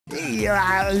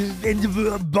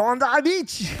in Bondi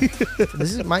Beach.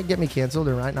 This might get me canceled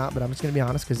or might not, but I'm just going to be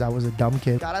honest because I was a dumb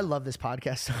kid. God, I love this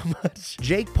podcast so much.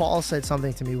 Jake Paul said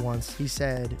something to me once. He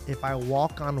said, if I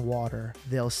walk on water,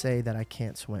 they'll say that I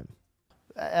can't swim.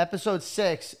 Episode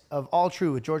 6 of All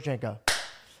True with George Janko.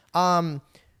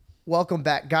 Welcome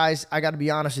back, guys. I got to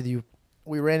be honest with you.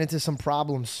 We ran into some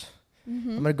problems. I'm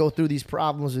going to go through these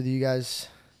problems with you guys.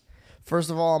 First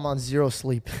of all, I'm on 0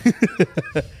 sleep.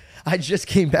 I just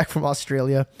came back from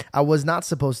Australia. I was not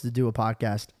supposed to do a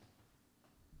podcast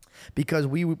because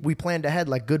we planned ahead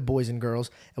like good boys and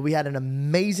girls, and we had an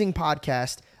amazing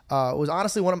podcast. It was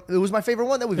honestly it was my favorite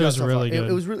one that we've done so really far.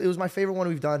 Good. It was my favorite one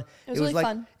we've done. It was really like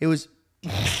fun. It was.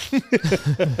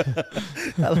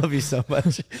 I love you so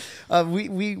much.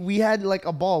 We had like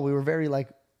a ball. We were very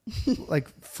like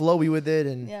flowy with it,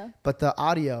 and but the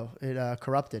audio it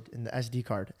corrupted in the SD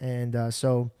card, and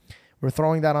so we're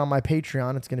throwing that on my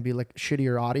Patreon. It's going to be like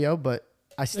shittier audio, but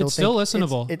I still think still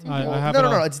listenable.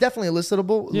 No. It's definitely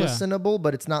listenable,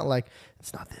 but it's not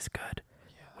this good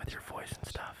with your voice and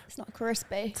stuff. It's not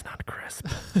crispy. It's not crisp.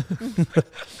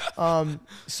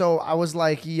 So I was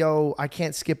like, yo, I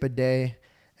can't skip a day,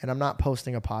 and I'm not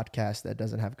posting a podcast that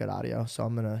doesn't have good audio. So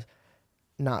I'm gonna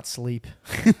not sleep.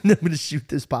 I'm gonna shoot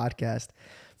this podcast.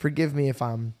 Forgive me if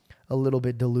I'm a little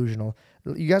bit delusional.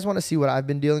 You guys want to see what I've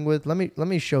been dealing with? Let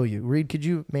me show you. Reed, could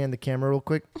you man the camera real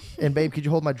quick? And babe, could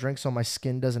you hold my drink so my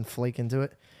skin doesn't flake into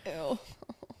it? Ew.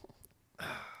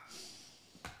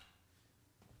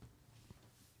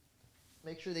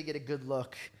 Make sure they get a good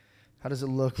look. How does it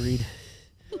look, Reed?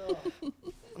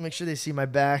 Make sure they see my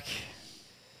back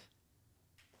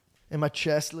and my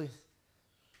chest. See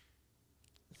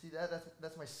that?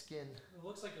 That's my skin. It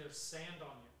looks like there's sand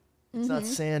on you. It's not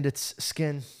sand, it's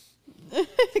skin.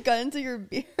 It got into your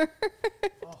beer.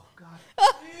 Oh, God.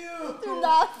 Ew. Do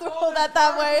not throw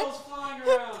that way. Flying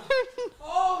around.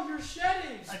 Oh, you're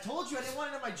shedding. I told you I didn't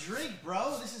want it in my drink,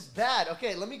 bro. This is bad.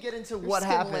 Okay, let me get into what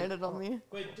Skin happened. landed on me.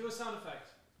 Wait, do a sound effect.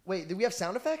 Wait, do we have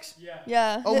sound effects? Yeah.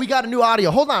 Yeah. Oh, we got a new audio.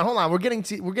 Hold on. We're getting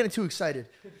too excited.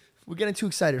 Hold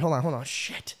on.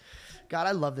 Shit. God,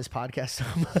 I love this podcast so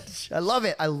much. I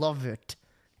love it.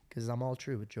 Because I'm all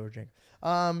true with George.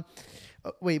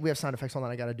 Wait, we have sound effects. Hold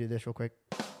on, I gotta do this real quick.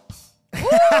 Ooh,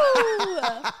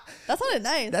 that sounded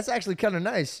nice. That's actually kind of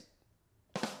nice.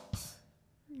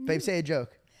 Babe, say a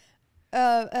joke.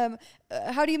 How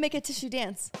do you make a tissue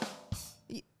dance?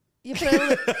 You put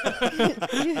a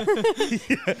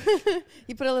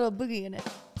you put a little boogie in it.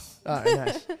 All right,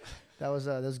 nice. That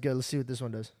was good. Let's see what this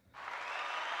one does.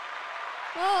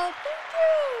 Oh,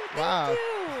 thank you. Wow.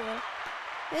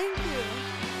 Thank you.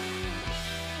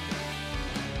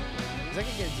 Is that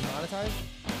gonna get demonetized?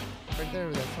 Right there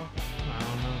with that song? I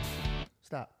don't know.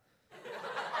 Stop.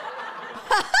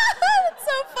 That's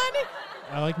so funny.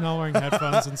 I like not wearing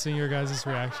headphones and seeing your guys'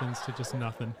 reactions to just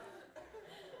nothing.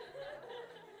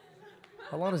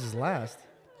 How long does this last?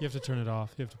 You have to turn it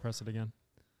off. You have to press it again.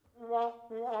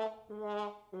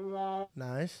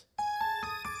 Nice.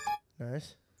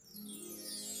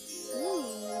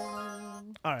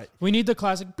 All right. We need the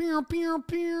classic. Pew, pew,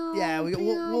 pew, Yeah,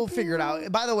 we'll figure it out.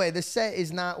 By the way, the set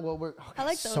is not what we're. I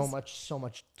like so those.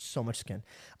 much skin.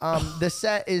 The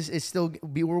set is still.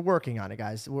 We're working on it,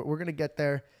 guys. We're gonna get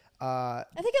there. I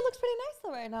think it looks pretty nice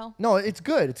though right now. No, it's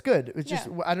good. It's good. It's Yeah. just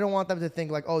I don't want them to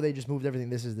think like, oh, they just moved everything.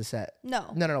 This is the set.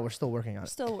 No. No. We're still working on it.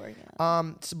 Still working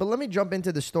on it. But let me jump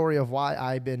into the story of why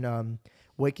I've been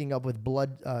waking up with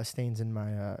blood stains in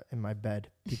my bed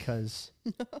because.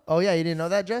 Oh yeah, you didn't know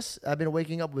that, Jess? I've been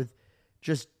waking up with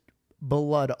just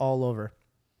blood all over.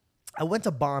 I went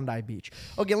to Bondi Beach.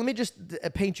 Okay, let me just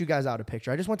paint you guys out a picture.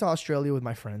 I just went to Australia with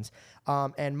my friends.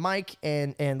 And Mike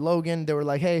and Logan, they were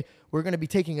like, hey, we're going to be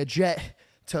taking a jet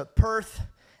to Perth.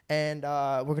 And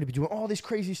we're going to be doing all this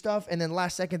crazy stuff. And then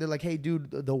last second, they're like, hey,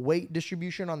 dude, the weight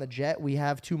distribution on the jet, we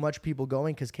have too much people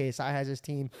going because KSI has his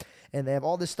team. And they have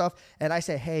all this stuff. And I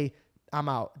said, hey, I'm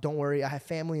out. Don't worry. I have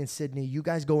family in Sydney. You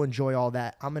guys go enjoy all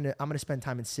that. I'm gonna spend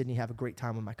time in Sydney, have a great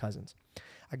time with my cousins.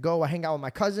 I hang out with my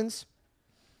cousins.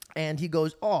 And he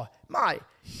goes, oh,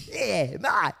 in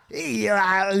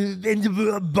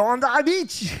Bondi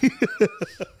Beach.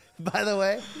 By the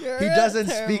way, he doesn't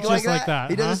speak like that.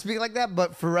 He doesn't speak like that,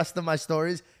 but for the rest of my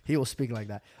stories, he will speak like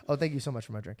that. Oh, thank you so much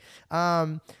for my drink.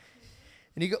 And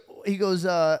he goes,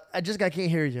 I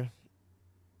can't hear you.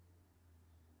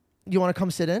 You want to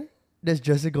come sit in? Does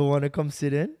Jessica want to come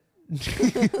sit in?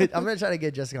 I'm going to try to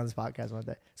get Jessica on this podcast one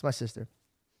day. It's my sister.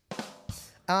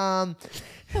 That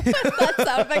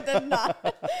sound effect did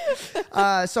not.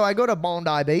 So I go to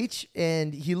Bondi Beach,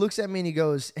 and he looks at me and he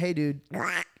goes, hey, dude,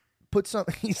 puts some.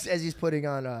 He says he's putting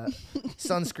on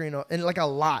sunscreen and like a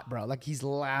lot, bro. Like he's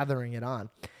lathering it on.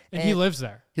 And he lives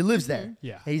there. He lives there.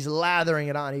 Yeah. He's lathering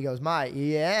it on. He goes, Mike,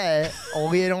 yeah, I'll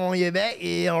get on your back.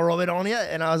 Yeah, I'll rub it on you.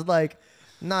 And I was like,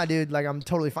 nah, dude, like I'm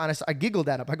totally fine. I giggled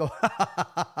at him. I go,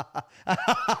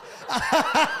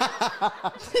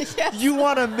 Yes. you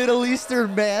want a Middle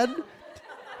Eastern man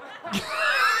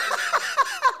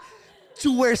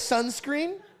to wear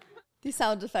sunscreen? These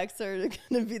sound effects are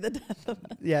gonna be the death of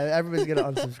us. Yeah, everybody's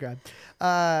gonna unsubscribe.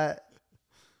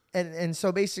 And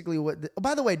so basically,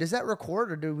 by the way, does that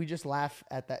record or do we just laugh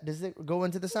at that? Does it go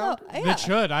into the sound? Oh, yeah. It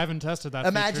should. I haven't tested that.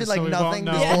 Imagine feature, like so we nothing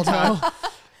won't this know whole time.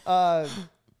 until-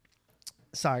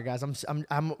 Sorry guys,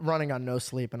 I'm running on no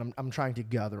sleep and I'm trying to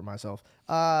gather myself.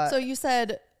 So you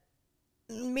said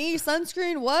me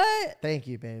sunscreen? What? Thank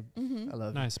you, babe. I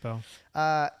love Nice, Bill. you.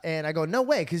 And I go, no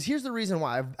way, because here's the reason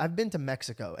why. I've been to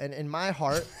Mexico, and in my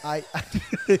heart,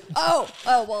 Oh,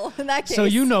 well, in that case. So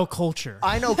you know culture.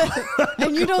 I know.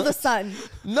 and you know the sun.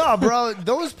 No, bro,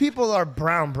 those people are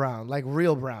brown, like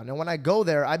real brown. And when I go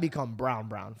there, I become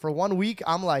brown. For 1 week,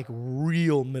 I'm like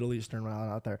real Middle Eastern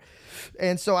out there.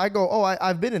 And so I go, oh,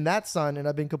 I've been in that sun, and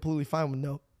I've been completely fine with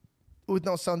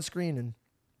no sunscreen. And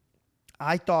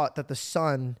I thought that the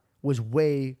sun was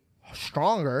way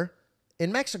stronger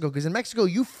in Mexico, because in Mexico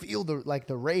you feel the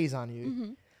rays on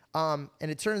you. And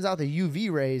it turns out the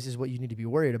UV rays is what you need to be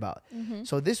worried about.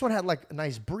 So this one had like a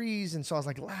nice breeze, and so I was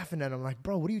like laughing at him, like,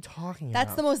 bro, what are you talking about?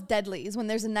 That's the most deadly is when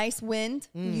there's a nice wind.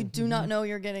 You do not know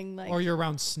you're getting like. Or you're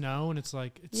around snow and it's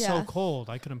like, it's so Yeah.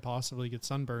 cold. I couldn't possibly get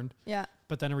sunburned. Yeah.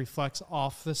 But then it reflects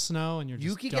off the snow and you're just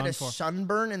You could done get a for.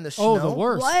 sunburn in the snow. Oh, the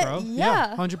worst, What? bro.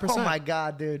 Yeah. 100%. Oh my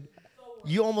god, dude.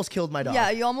 You almost killed my dog.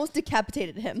 Yeah, you almost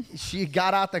decapitated him. She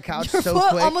got out the couch Your so foot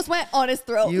quick. almost went on his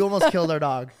throat. You almost killed our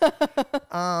dog.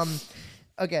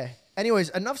 Okay. Anyways,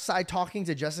 enough side talking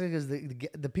to Jessica, because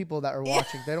the people that are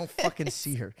watching, they don't fucking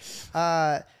see her.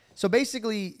 So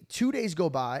basically, 2 days go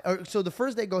by. So the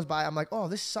first day goes by. I'm like, oh,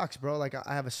 this sucks, bro. Like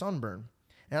I have a sunburn.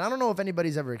 And I don't know if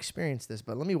anybody's ever experienced this,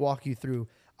 but let me walk you through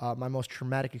my most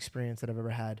traumatic experience that I've ever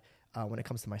had when it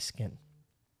comes to my skin.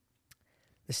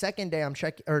 The second day I'm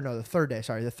checking, or no, the third day,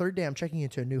 sorry. The third day I'm checking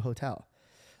into a new hotel.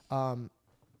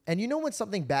 And you know when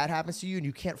something bad happens to you and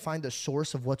you can't find the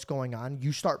source of what's going on,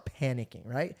 you start panicking,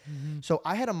 right? So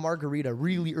I had a margarita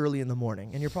really early in the morning.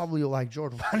 And you're probably like,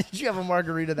 Jordan, why did you have a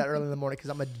margarita that early in the morning?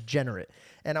 Because I'm a degenerate.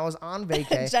 And I was on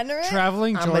vacay. Generate?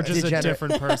 Traveling I'm a George is a degenerate.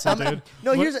 different person, dude.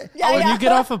 No, When- here's a, Yeah, when yeah. you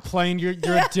get off a plane, you're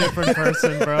a different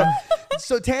person, bro.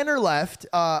 So Tanner left.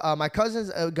 My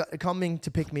cousin's coming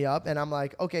to pick me up, and I'm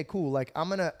like, okay, cool. Like I'm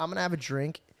gonna have a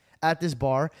drink at this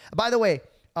bar. By the way,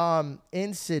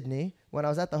 in Sydney, when I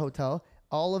was at the hotel,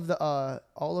 all of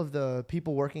the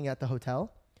people working at the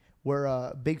hotel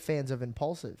were big fans of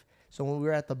Impulsive. So when we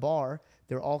were at the bar,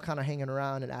 they were all kind of hanging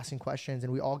around and asking questions,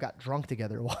 and we all got drunk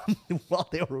together while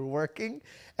they were working.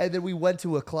 And then we went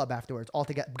to a club afterwards all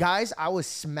together. Guys, I was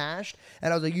smashed,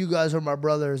 and I was like, you guys are my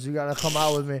brothers. You got to come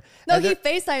out with me. No, And he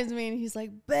then- FaceTimes me and he's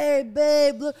like,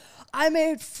 babe, look, I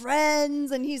made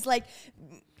friends. And he's like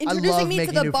introducing love me to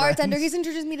making the new bartender. friends. He's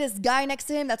introducing me to this guy next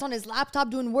to him that's on his laptop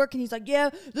doing work. And he's like,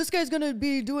 yeah, this guy's going to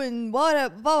be doing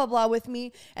what, blah, blah, blah with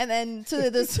me. And then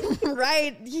to this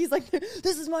right, he's like,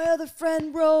 this is my other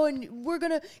friend, bro. And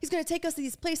he's going to take us to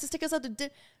these places, take us out to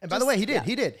dinner. And by the way, he did.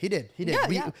 He did. Yeah,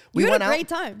 we yeah. we You had went a out. great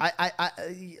time.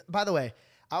 By the way,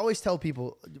 I always tell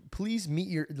people, please meet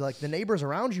the neighbors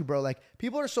around you, bro. Like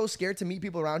people are so scared to meet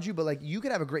people around you, but like you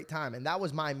could have a great time. And that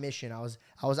was my mission. I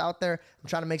was out there. I'm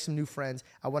trying to make some new friends.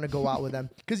 I want to go out with them.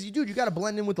 Cause you got to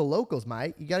blend in with the locals,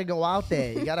 Mike. You got to go out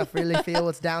there. You got to really feel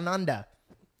what's down under.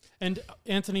 And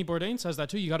Anthony Bourdain says that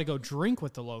too. You got to go drink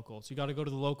with the locals. You got to go to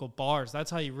the local bars.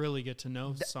 That's how you really get to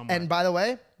know someone. And by the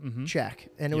way, check.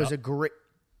 And it was Yep. a great,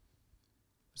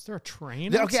 Is there a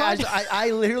train okay. outside?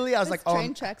 I literally, I was like,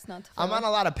 Train tracks not to I'm on a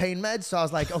lot of pain meds, so I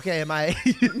was like, okay, am I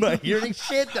hearing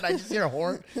shit? Did I just hear a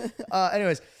horn?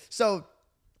 Anyways, so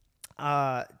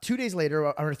 2 days later,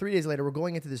 or 3 days later, we're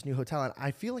going into this new hotel, and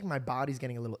I feel like my body's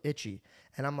getting a little itchy.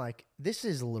 And I'm like, this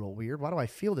is a little weird. Why do I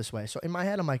feel this way? So in my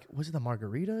head, I'm like, was it the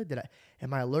margarita?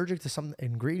 Am I allergic to some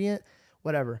ingredient?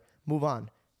 Whatever. Move on.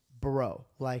 Bro,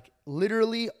 like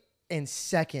literally in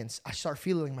seconds, I start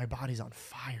feeling like my body's on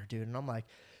fire, dude. And I'm like,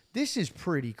 this is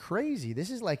pretty crazy. This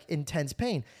is like intense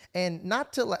pain. And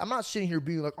not to like, I'm not sitting here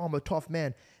being like, oh, I'm a tough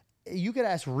man. You could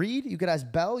ask Reed, you could ask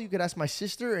Belle, you could ask my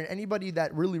sister, and anybody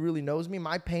that really, really knows me.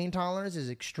 My pain tolerance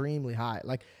is extremely high.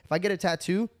 Like if I get a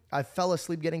tattoo, I fell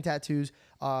asleep getting tattoos.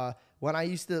 when I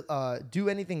used to do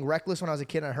anything reckless when I was a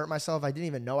kid and I hurt myself, I didn't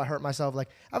even know I hurt myself. Like,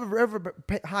 I have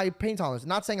a high pain tolerance.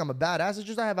 Not saying I'm a badass. It's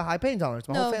just I have a high pain tolerance.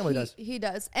 My whole family does. He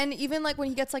does. And even like when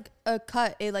he gets like a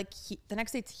cut, it like the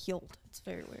next day it's healed. It's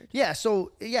very weird. Yeah.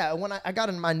 So yeah, when I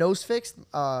got my nose fixed,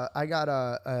 I got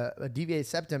a deviated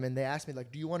septum, and they asked me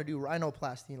like, "Do you want to do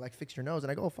rhinoplasty and like fix your nose?" And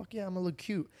I go, "Oh fuck yeah, I'm gonna look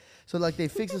cute." So like they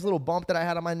fixed this little bump that I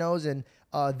had on my nose, and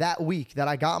that week that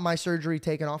I got my surgery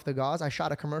taken off the gauze, I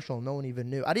shot a commercial. No one even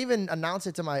knew. I didn't even announce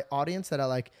it to my audience that I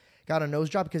like got a nose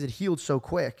job because it healed so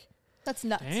quick. That's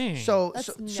nuts. Dang. So That's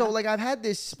so nuts. like I've had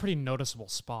this. It's a pretty noticeable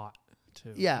spot,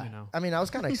 too. Yeah, You know? I mean, I was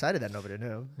kind of excited that nobody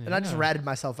knew, and I just Yeah. ratted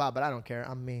myself out. But I don't care.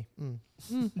 I'm me.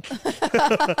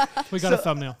 We got a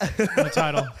thumbnail, the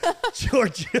title.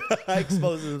 George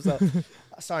exposes himself.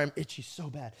 Sorry, I'm itchy so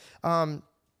bad.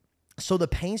 So the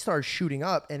pain started shooting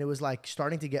up, and it was like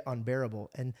starting to get unbearable.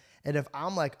 And if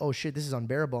I'm like, oh shit, this is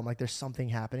unbearable, I'm like, there's something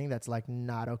happening that's like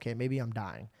not okay. Maybe I'm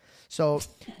dying. So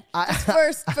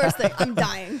First thing, I'm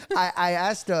dying. I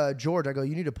asked George, I go,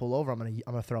 you need to pull over. I'm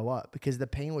gonna throw up because the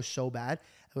pain was so bad.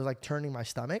 It was like turning my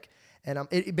stomach, and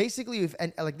it basically,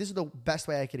 and like this is the best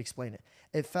way I could explain it.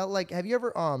 It felt like, have you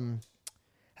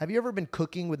ever been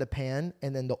cooking with a pan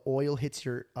and then the oil hits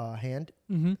your hand?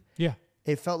 Mm-hmm. Yeah.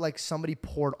 It felt like somebody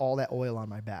poured all that oil on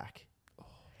my back,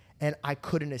 and I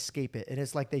couldn't escape it. And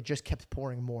it's like they just kept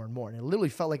pouring more and more, and it literally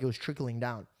felt like it was trickling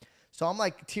down. So I'm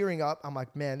like tearing up. I'm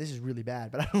like, man, this is really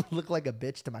bad. But I don't look like a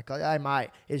bitch to my cousin. I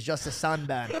might. It's just a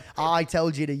sunburn. I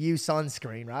told you to use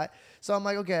sunscreen, right? So I'm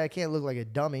like, okay, I can't look like a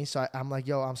dummy. So I'm like,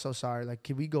 yo, I'm so sorry. Like,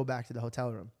 can we go back to the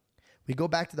hotel room? We go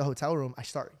back to the hotel room. I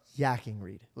start yakking,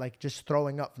 Reed, like just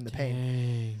throwing up from the pain.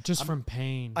 Dang. Just from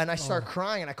pain. And I start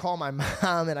crying, and I call my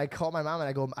mom, and I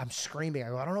go, I'm screaming. I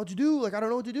go, I don't know what to do. Like, I don't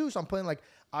know what to do. So I'm putting like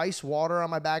ice water on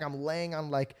my back. I'm laying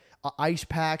on like ice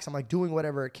packs. I'm like doing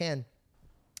whatever it can.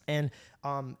 And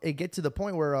it get to the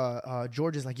point where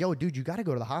George is like, yo, dude, you got to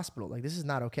go to the hospital. Like, this is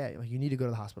not okay. Like, you need to go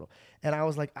to the hospital. And I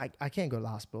was like, I can't go to the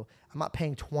hospital. I'm not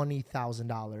paying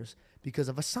 $20,000 because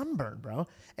of a sunburn, bro.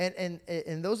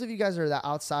 And those of you guys that are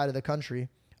outside of the country,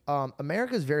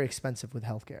 America is very expensive with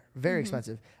healthcare. Very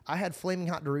expensive. I had flaming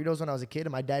hot Doritos when I was a kid,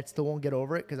 and my dad still won't get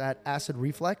over it because I had acid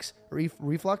reflux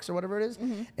or whatever it is.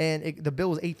 And the bill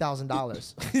was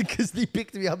 $8,000 because they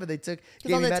picked me up and they gave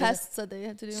All me the medicine. tests that they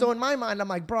had to do. So in my mind, I'm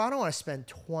like, bro, I don't want to spend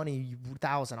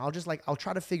 $20,000. I'll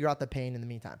try to figure out the pain in the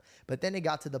meantime. But then it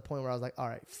got to the point where I was like, all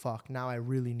right, fuck, now I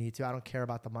really need to. I don't care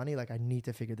about the money. Like, I need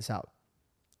to figure this out.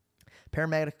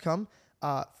 Paramedic come,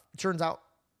 turns out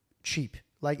cheap.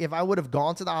 Like, if I would have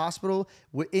gone to the hospital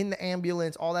in the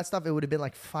ambulance, all that stuff, it would have been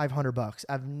like $500.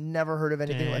 I've never heard of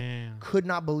anything Damn. could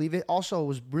not believe it. Also,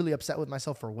 was really upset with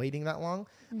myself for waiting that long.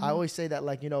 I always say that,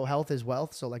 like, health is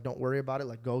wealth. So like, don't worry about it.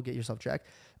 Like, go get yourself checked.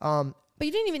 But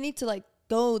you didn't even need to like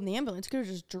go in the ambulance. You could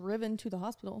have just driven to the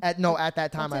hospital. At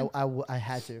that time, I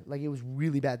had to. Like, it was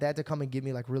really bad. They had to come and give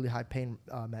me like really high pain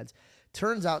meds.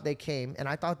 Turns out they came, and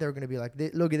I thought they were going to be like,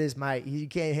 look at this, mate. You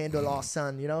can't handle all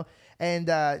sun, And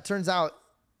turns out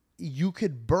you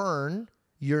could burn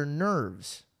your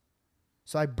nerves.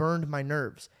 So I burned my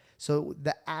nerves. So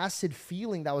the acid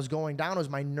feeling that was going down was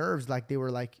my nerves, like they were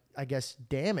like, I guess,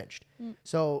 damaged.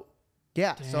 So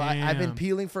yeah, so I've been Damn.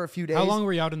 peeling for a few days. How long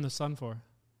were you out in the sun for?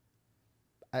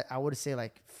 I would say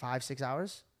like 5-6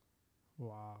 hours.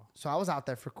 Wow. So I was out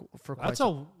there for quite That's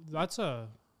some. a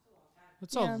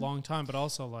Yeah. long time, but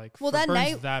also like Well, for that burns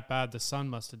night- that bad, the sun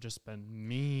must have just been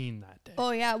mean that day.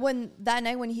 Oh yeah, that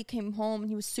night when he came home,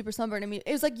 he was super sunburned. I mean,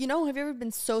 it was like, have you ever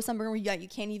been so sunburned where you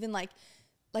can't even like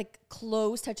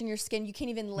clothes touching your skin, you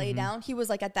can't even lay down? He was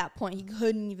like at that point, he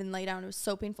couldn't even lay down. It was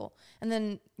so painful. And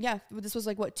then this was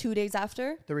like what, 2 days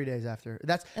after? 3 days after. And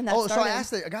that so I started.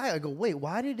 asked the guy, I go, wait,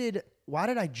 why did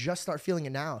I just start feeling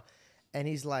it now? And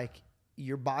he's like,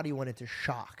 your body went into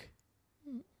shock.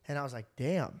 And I was like,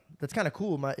 damn, that's kind of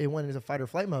cool. It went into fight or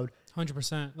flight mode.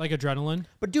 100%, like adrenaline.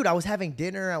 But dude, I was having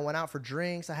dinner. I went out for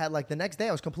drinks. I had like the next day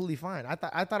I was completely fine. I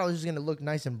thought I was just gonna look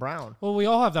nice and brown. Well, we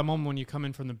all have that moment when you come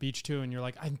in from the beach too, and you're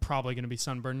like, I'm probably gonna be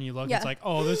sunburned. And you look, Yeah. it's like,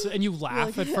 oh, this, and you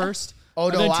laugh at first. Oh,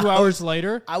 and no, then 2 I hours was-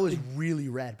 later. I was really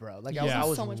red, bro. Like I Yeah.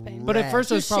 was So much pain. But at red. first,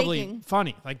 it He was was probably shaking.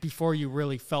 funny. Like before you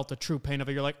really felt the true pain of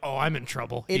it, you're like, oh, I'm in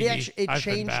trouble. it Hee hee. actually I've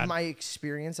been changed bad. my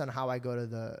experience on how I go to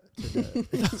the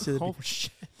to the Oh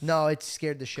shit. No, it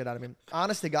scared the shit out of me.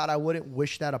 Honest to God, I wouldn't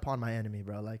wish that upon my enemy,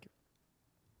 bro. Like,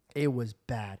 it was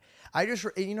bad. I just,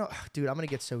 dude, I'm gonna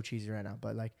get so cheesy right now,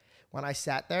 but like when I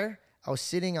sat there, I was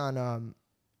sitting on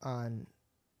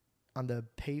the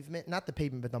pavement, not the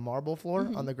pavement, but the marble floor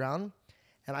on the ground,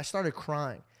 and I started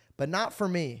crying, but not for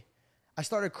me. I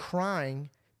started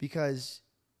crying because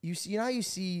you know how you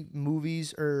see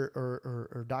movies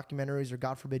or documentaries, or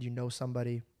God forbid you know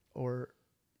somebody, or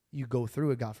you go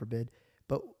through it, God forbid,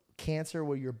 but cancer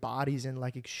where your body's in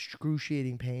like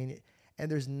excruciating pain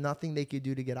and there's nothing they could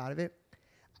do to get out of it.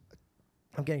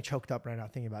 I'm getting choked up right now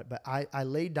thinking about it, but I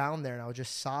laid down there and I was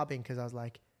just sobbing because I was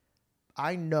like,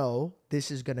 I know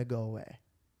this is going to go away.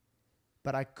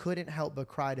 But I couldn't help but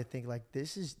cry to think like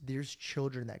there's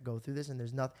children that go through this and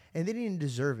there's nothing, and they didn't even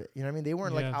deserve it. You know what I mean? They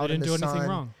weren't like out in the sun. They didn't do anything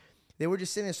wrong. They were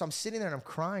just sitting there. So I'm sitting there and I'm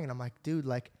crying and I'm like, dude,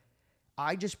 like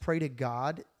I just pray to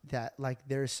God that like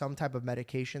there's some type of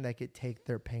medication that could take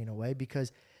their pain away,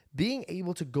 because being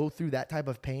able to go through that type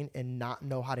of pain and not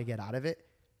know how to get out of it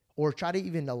or try to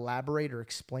even elaborate or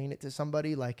explain it to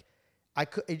somebody, like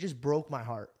it just broke my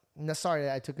heart. No, sorry,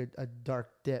 I took a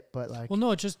dark dip, but like... Well,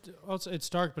 no, it's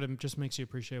dark, but it just makes you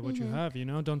appreciate what you have, you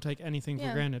know? Don't take anything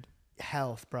for granted.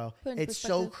 Health, bro. It's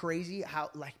so crazy how,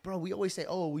 like, bro, we always say,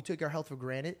 oh, we took our health for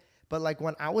granted. But like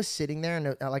when I was sitting there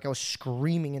and like I was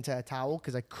screaming into a towel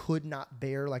because I could not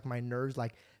bear like my nerves,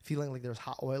 like feeling like there's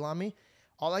hot oil on me,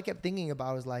 all I kept thinking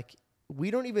about was like,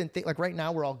 we don't even think, like right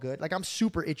now we're all good. Like I'm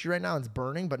super itchy right now and it's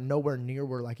burning, but nowhere near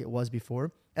where like it was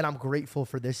before. And I'm grateful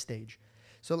for this stage.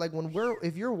 So like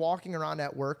if you're walking around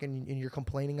at work and you're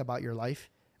complaining about your life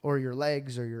or your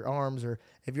legs or your arms, or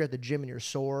if you're at the gym and you're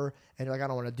sore and you're like, I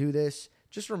don't want to do this,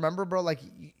 just remember, bro, like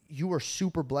you are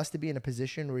super blessed to be in a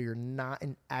position where you're not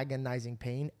in agonizing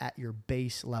pain at your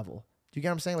base level. Do you get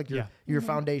what I'm saying? Like your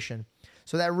foundation.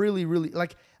 So that really, really,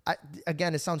 like,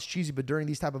 again, it sounds cheesy, but during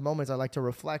these type of moments, I like to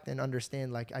reflect and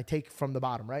understand, like I take from the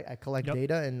bottom, right? I collect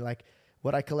data, and like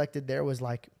what I collected there was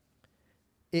like,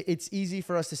 it's easy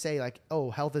for us to say like, oh,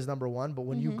 health is number one. But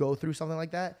when you go through something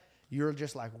like that, you're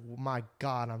just like, oh my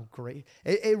God, I'm great.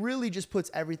 It really just puts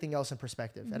everything else in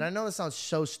perspective. And I know that sounds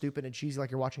so stupid and cheesy,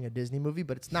 like you're watching a Disney movie,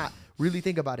 but it's not. Really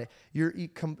think about it.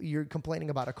 You're complaining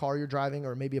about a car you're driving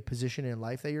or maybe a position in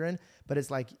life that you're in, but it's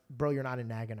like, bro, you're not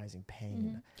in agonizing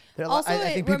pain. Also,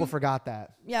 I think people forgot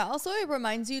that. Yeah. Also, it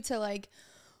reminds you to like,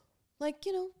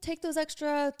 you know, take those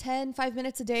extra 5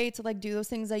 minutes a day to like do those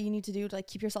things that you need to do to like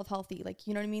keep yourself healthy. Like,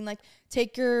 you know what I mean? Like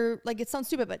take your, like, it sounds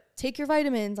stupid, but take your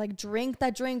vitamins, like drink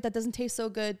that drink that doesn't taste so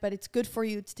good, but it's good for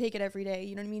you to take it every day.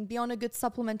 You know what I mean? Be on a good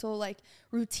supplemental, like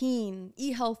routine,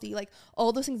 eat healthy, like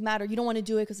all those things matter. You don't want to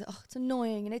do it because it's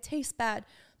annoying and it tastes bad,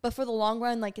 but for the long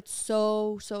run, like it's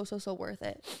so worth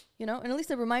it, you know? And at least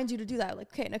it reminds you to do that.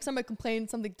 Like, okay, next time I complain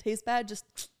something tastes bad, just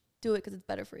do it because it's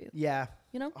better for you. Yeah.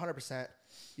 You know? 100%.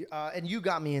 And you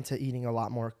got me into eating a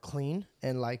lot more clean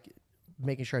and like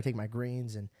making sure I take my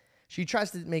greens, and she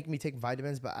tries to make me take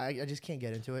vitamins, but I just can't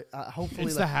get into it. Hopefully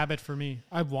it's the habit for me.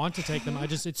 I want to take them.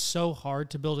 It's so hard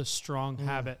to build a strong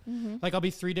habit. Like I'll be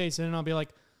 3 days in and I'll be like,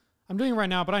 I'm doing it right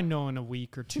now, but I know in a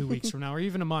week or 2 weeks from now, or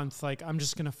even a month, like I'm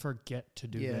just going to forget to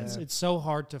do this. It's so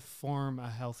hard to form a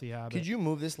healthy habit. Could you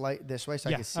move this light this way so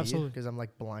I can see absolutely. it? Because I'm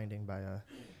like blinding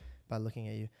by looking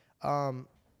at you.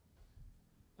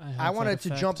 I wanted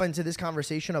to jump into this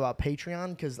conversation about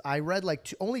Patreon because I read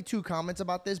like only 2 comments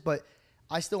about this, but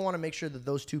I still want to make sure that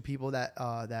those 2 people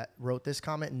that wrote this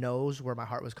comment knows where my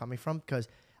heart was coming from, because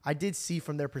I did see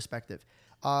from their perspective.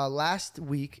 Last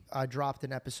week, I dropped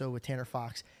an episode with Tanner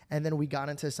Fox, and then we got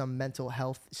into some mental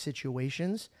health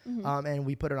situations, and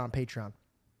we put it on Patreon.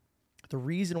 The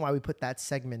reason why we put that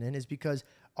segment in is because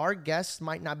our guests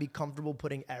might not be comfortable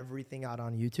putting everything out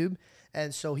on YouTube.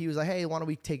 And so he was like, hey, why don't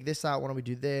we take this out? Why don't we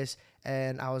do this?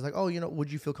 And I was like, oh, you know, would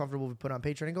you feel comfortable if we put it on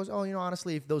Patreon? He goes, oh, you know,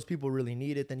 honestly, if those people really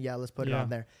need it, then yeah, let's put it on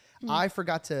there. I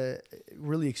forgot to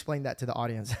really explain that to the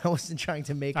audience. I wasn't trying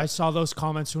to make. I saw those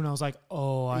comments when I was like,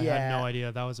 "Oh, I had no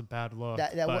idea that was a bad look."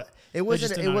 It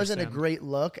wasn't a great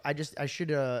look. I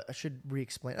should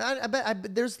re-explain. I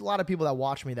bet there's a lot of people that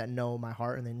watch me that know my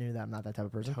heart and they knew that I'm not that type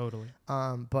of person. Totally.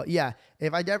 But yeah,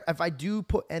 if I do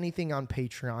put anything on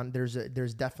Patreon,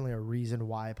 there's definitely a reason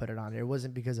why I put it on. It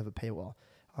wasn't because of a paywall.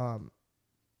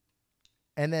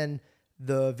 And then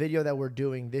the video that we're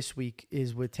doing this week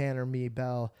is with Tanner, me,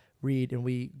 Belle, Reed, and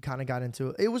we kind of got into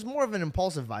it. It was more of an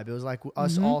impulsive vibe. It was like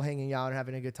us all hanging out and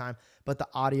having a good time, but the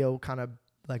audio kind of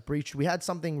like breached. We had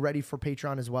something ready for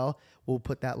Patreon as well. We'll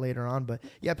put that later on, but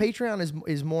yeah, Patreon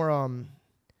is more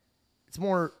it's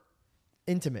more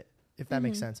intimate, if that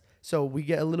makes sense. So we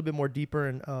get a little bit more deeper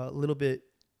and a little bit,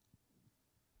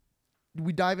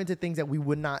 we dive into things that we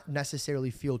would not necessarily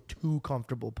feel too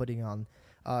comfortable putting on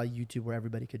YouTube, where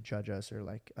everybody could judge us or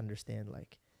like understand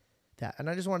like that. And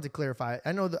I just wanted to clarify.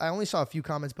 I know that I only saw a few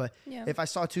comments, but if I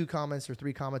saw 2 comments or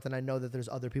 3 comments, then I know that there's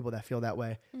other people that feel that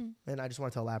way. And I just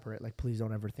wanted to elaborate. Like, please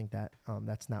don't ever think that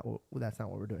that's not what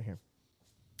we're doing here.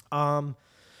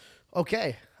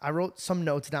 Okay, I wrote some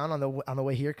notes down on the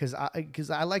way here because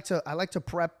I like to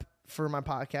prep for my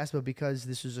podcast, but because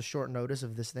this is a short notice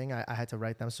of this thing, I had to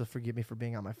write them. So forgive me for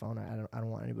being on my phone. I don't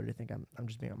want anybody to think I'm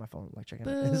just being on my phone, like checking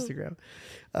out Instagram.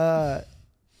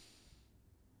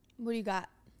 What do you got?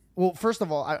 Well, first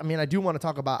of all, I mean, I do want to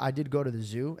talk about. I did go to the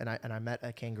zoo and I met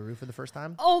a kangaroo for the first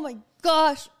time. Oh my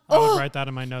gosh! I would Oh, write that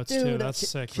in my notes too. dude. That's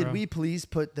sick, Can bro. we please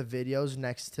put the videos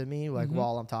next to me, like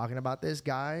while I'm talking about this,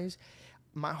 guys?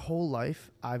 My whole life,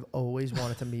 I've always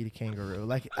wanted to meet a kangaroo.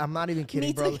 Like, I'm not even kidding,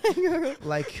 meet bro. a kangaroo.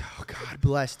 Like, oh, God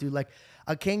bless, dude. Like,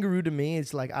 a kangaroo to me,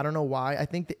 it's like, I don't know why. I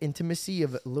think the intimacy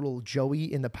of little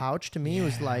Joey in the pouch to me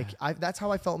was like, that's how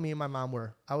I felt me and my mom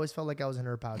were. I always felt like I was in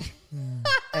her pouch.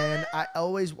 And I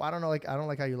don't know, like, I don't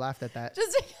like how you laughed at that.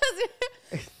 Just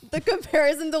because the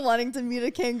comparison to wanting to meet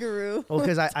a kangaroo. Well,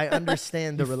 because I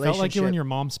understand the You relationship. felt like you were in your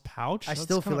mom's pouch. I That's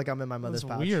still feel kinda- like I'm in my mother's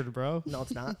that's pouch. weird, bro. No,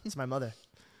 it's not. It's my mother.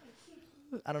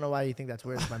 I don't know why you think that's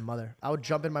weird. It's my mother. I would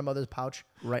jump in my mother's pouch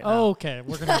right now. Okay,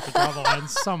 we're gonna have to draw the line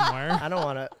somewhere. I don't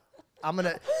want to. I'm going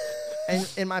to.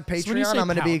 And in my when you Patreon, say I'm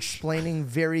going to be pouch. explaining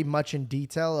very much in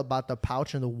detail about the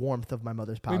pouch and the warmth of my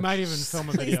mother's pouch. We might even film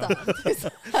a Please video. stop. Please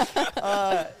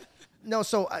stop. No,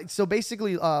 so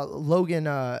basically, Logan,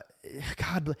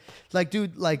 God, like,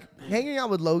 dude, like, hanging out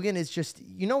with Logan is just,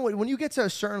 you know, when you get to a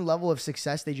certain level of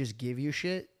success, they just give you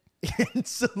shit. And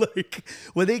so, like,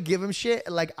 when they give him shit,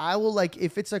 like, I will, like,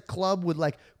 if it's a club with,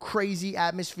 like, crazy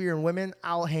atmosphere and women,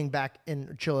 I'll hang back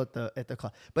and chill at the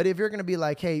club. But if you're going to be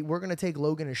like, hey, we're going to take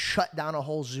Logan and shut down a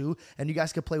whole zoo and you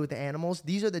guys can play with the animals,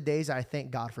 these are the days I thank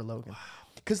God for Logan.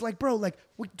 Cause like, bro, like,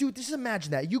 dude, just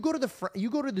imagine that you go to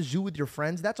the zoo with your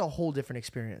friends. That's a whole different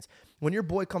experience. When your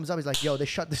boy comes up, he's like, "Yo, they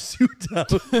shut the zoo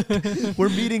down. We're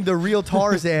meeting the real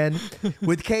Tarzan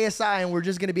with KSI, and we're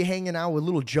just gonna be hanging out with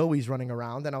little Joeys running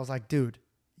around." And I was like, "Dude,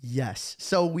 yes."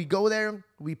 So we go there.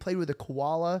 We played with a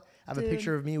koala. I have a Dude.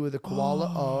 picture of me with a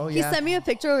koala. Oh He yeah. sent me a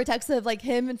picture or a text of like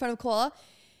him in front of koala.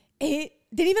 It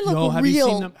didn't even look Yo, have real.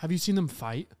 you seen them? Have you seen them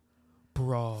fight,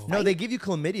 bro? No, they give you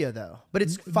chlamydia though, but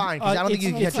it's fine because I don't think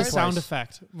you can it's catch a it sound twice.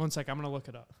 effect. One sec, I'm gonna look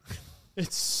it up.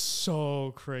 It's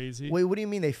so crazy. Wait, what do you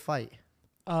mean they fight?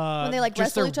 When they, like,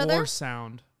 just wrestle their each other? War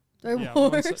sound. Their Yeah, war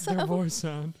one sec, sound. their voice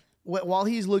sound. While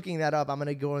he's looking that up, I'm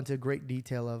gonna go into great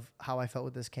detail of how I felt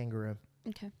with this kangaroo.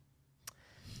 Okay.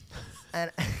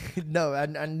 And no,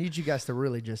 I need you guys to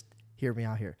really just hear me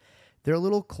out here. They're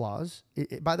little claws.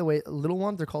 By the way, little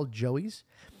ones, they're called Joeys.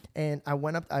 And I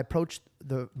approached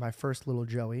my first little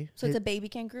Joey. So it's a baby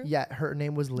kangaroo? Yeah, her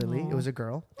name was Lily. It was a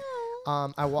girl.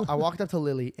 I walked up to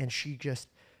Lily and she just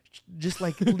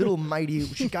like little mighty.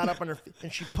 She got up on her feet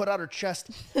and she put out her chest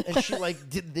and she like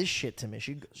did this shit to me.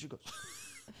 She goes.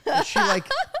 And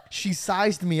she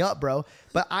sized me up, bro.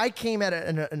 But I came at it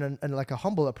in like a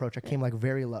humble approach. I came like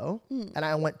very low, and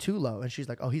I went too low. And she's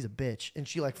like, "Oh, he's a bitch," and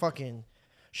she like fucking.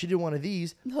 She did one of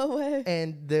these, No way.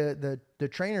 and the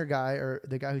trainer guy or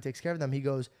the guy who takes care of them, he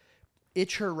goes,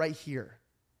 "Itch her right here,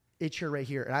 itch her right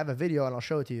here." And I have a video, and I'll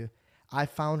show it to you. I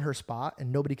found her spot,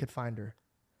 and nobody could find her.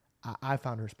 I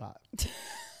found her spot,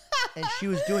 and she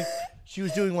was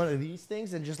doing one of these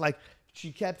things, and just like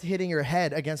she kept hitting her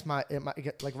head against my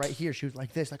like right here. She was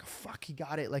like this, like, "Fuck, he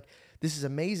got it! Like, this is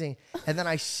amazing." And then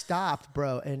I stopped,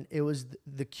 bro, and it was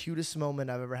the cutest moment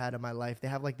I've ever had in my life. They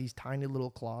have like these tiny little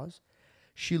claws.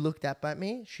 She looked up at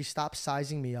me. She stopped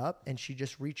sizing me up, and she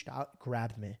just reached out,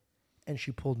 grabbed me, and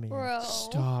she pulled me in. Bro.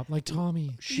 Stop, like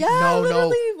Tommy. She, Yeah, no, literally.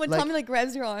 no, When like, Tommy like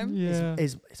grabs your arm. Yeah,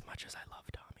 as much as I love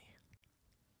Tommy,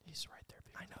 he's right there.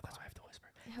 I know that's why I have to whisper.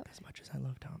 Yeah. As much as I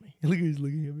love Tommy, look, he's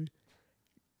looking at me.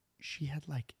 She had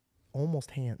like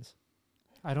almost hands.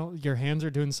 I don't. Your hands are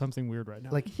doing something weird right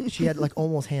now. Like she had like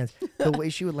almost hands. The way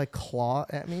she would like claw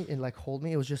at me and like hold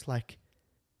me, it was just like,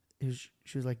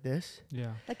 she was like this.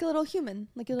 yeah. Like a little human.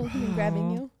 Like a little human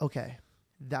grabbing you. Okay,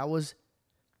 that was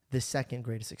the second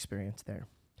greatest experience there.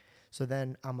 So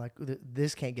then I'm like,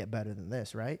 this can't get better than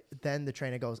this, right? Then the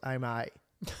trainer goes, I'm I.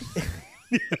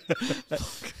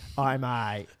 I'm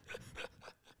I.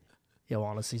 You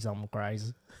want to see something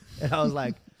crazy? And I was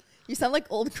like, You sound like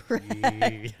old Greg.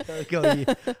 I go,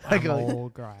 yeah. I go,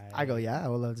 old guy. yeah, I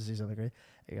would love to see something crazy.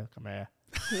 You go, come here.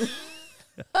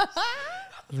 I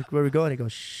was like, where are we going? He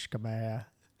goes, shh, come here.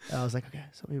 And I was like, okay.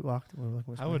 So we walked.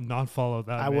 I would not follow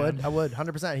that. I man. would,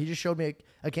 100%. He just showed me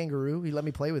a kangaroo. He let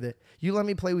me play with it. You let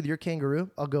me play with your kangaroo,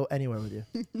 I'll go anywhere with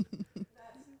you.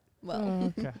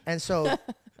 Well, Okay. And so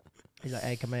he's like,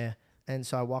 hey, come here. And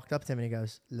so I walked up to him and he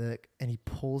goes, look, and he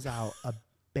pulls out a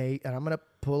baby, and I'm going to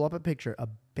pull up a picture, a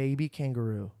baby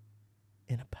kangaroo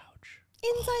in a pouch.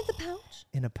 inside the pouch?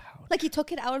 In a pouch. Like he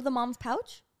took it out of the mom's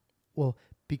pouch? Well,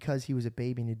 because he was a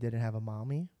baby and he didn't have a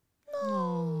mommy.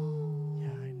 No. Yeah,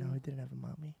 I know. didn't have a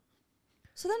mommy.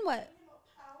 So then what?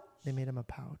 They made him a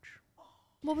pouch.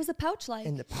 What was the pouch like?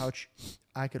 In the pouch,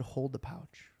 I could hold the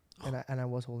pouch, and I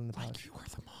was holding the pouch. Like you were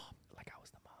the mom. Like I was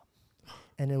the mom.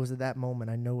 And it was at that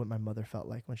moment I know what my mother felt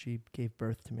like when she gave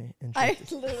birth to me, and she, I had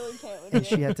to, literally can't with and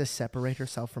you. she had to separate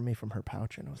herself from me from her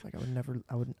pouch, and I was like,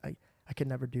 I could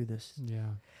never do this. Yeah.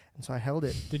 And so I held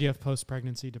it. Did you have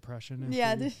post-pregnancy depression?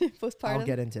 Yeah, postpartum. I'll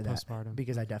get into that Postpartum.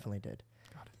 because I definitely did.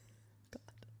 Got it.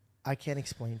 I can't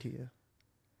explain to you.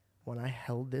 When I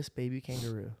held this baby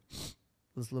kangaroo,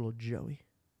 this little Joey,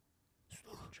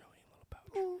 little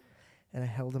pouch, and I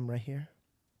held him right here,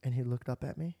 and he looked up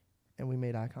at me, and we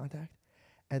made eye contact,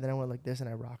 and then I went like this, and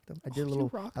I rocked him. I did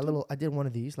I did one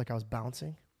of these, like I was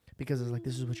bouncing, because I was like,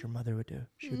 this is what your mother would do.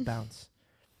 She would bounce.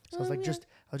 So I was like, I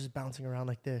was just bouncing around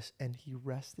like this, and he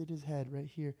rested his head right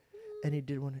here, and he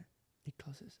did one. He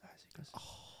closed his eyes.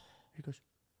 He goes.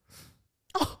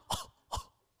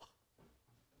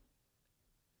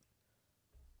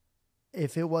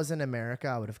 If it wasn't America,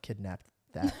 I would have kidnapped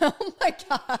that. Oh my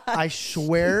god. I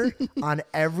swear on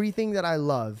everything that I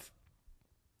love,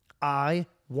 I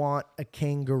want a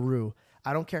kangaroo.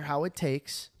 I don't care how it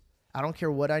takes. I don't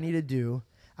care what I need to do.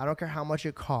 I don't care how much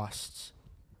it costs.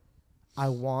 I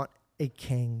want a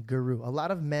kangaroo. A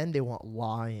lot of men, they want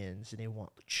lions and they want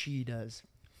cheetahs.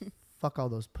 Fuck all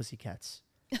those pussycats.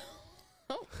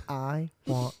 I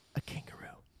want a kangaroo.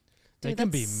 They Dude, can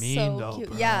be that's mean so though. cute.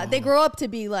 Bro. Yeah, they grow up to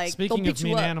be like. Speaking they'll of beat you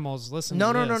mean up. animals, listen.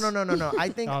 No. to this. I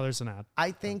think Oh, there's an ad.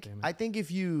 I think God damn it. I think if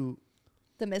you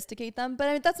Domesticate them, but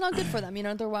I mean, that's not good for them. You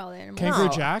know, they're wild animals. Kangaroo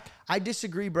No. Jack. I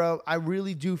disagree, bro. I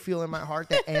really do feel in my heart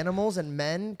that animals and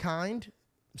mankind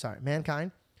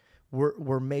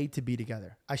were made to be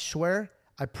together. I swear,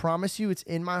 I promise you, it's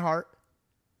in my heart.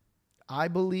 I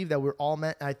believe that we're all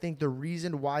meant. I think the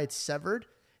reason why it's severed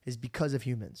is because of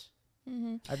humans.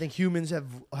 I think humans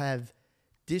have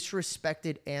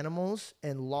disrespected animals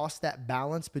and lost that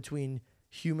balance between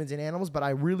humans and animals. But I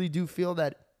really do feel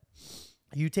that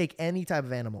you take any type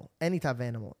of animal, and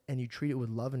you treat it with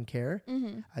love and care,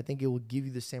 I think it will give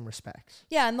you the same respects.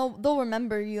 Yeah, and they'll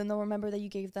remember you, and they'll remember that you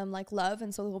gave them like love,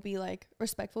 and so they'll be like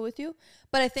respectful with you.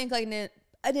 But I think like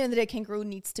at the end of the day, kangaroo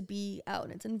needs to be out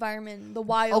in its environment, the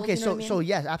wild. Okay, you know what I mean? so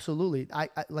yes, absolutely. I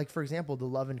like, for example, the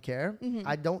love and care.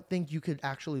 I don't think you could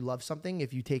actually love something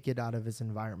if you take it out of its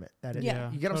environment. That is,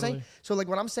 Yeah. you get what I'm saying? Totally. So like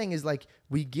what I'm saying is like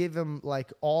we give them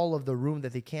like all of the room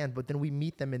that they can, but then we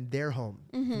meet them in their home,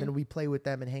 and then we play with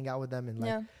them and hang out with them and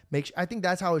like Yeah. I think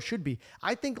that's how it should be.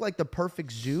 I think like the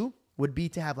perfect zoo would be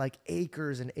to have like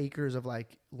acres and acres of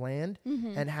like land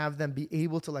and have them be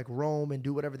able to like roam and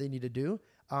do whatever they need to do.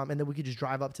 And then we could just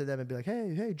drive up to them and be like,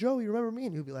 hey, Joe, you remember me?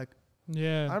 And he'll be like, I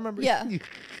Yeah. remember Yeah. you.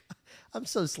 I'm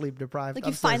so sleep deprived. Like I'm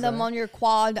you so find them sorry. on your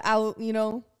quad out, you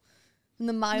know, in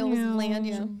the miles of land.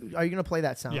 Yeah. Are you going to play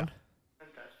that sound? Yeah. I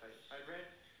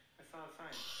saw a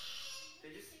sign. They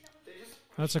just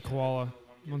That's a koala.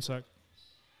 One sec.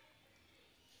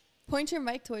 Point your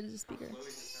mic towards the speaker.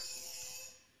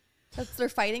 That's their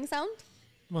fighting sound.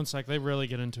 One sec. They really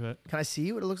get into it. Can I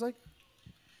see what it looks like?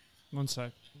 One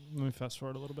sec. Let me fast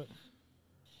forward a little bit.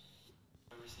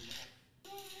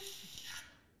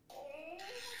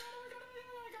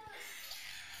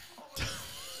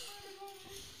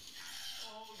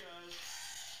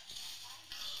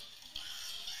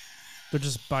 They're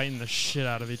just biting the shit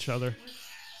out of each other.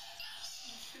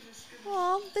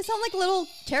 Aw, they sound like little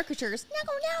caricatures.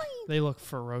 They look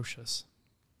ferocious.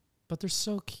 But they're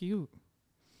so cute.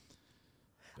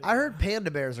 I heard panda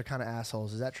bears are kind of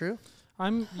assholes. Is that true?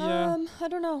 Yeah. I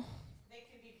don't know.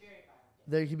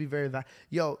 They can be very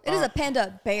Yo, It is a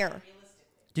panda bear.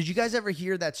 did you guys ever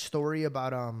hear that story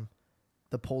about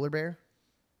the polar bear?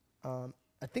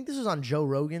 I think this was on Joe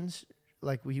Rogan's.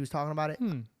 Like he was talking about it.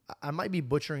 I might be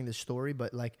butchering the story,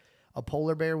 but like a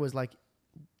polar bear was like.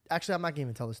 Actually, I'm not gonna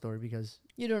even tell the story because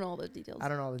You don't know all the details. I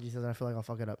don't know all the details. And I feel like I'll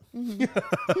fuck it up.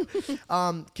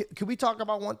 Can we talk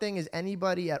about one thing? Is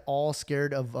anybody at all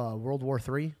scared of World War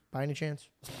III by any chance?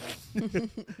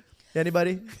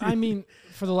 Anybody? I mean,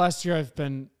 for the last year, I've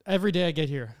been every day I get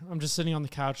here. I'm just sitting on the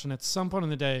couch, and at some point in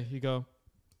the day, you go,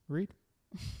 read.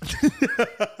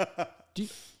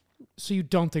 So you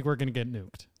don't think we're gonna get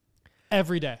nuked?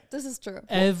 Every day. This is true.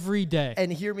 Every day.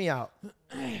 And hear me out.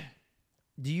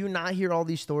 Do you not hear all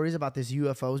these stories about this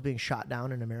UFOs being shot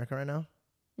down in America right now?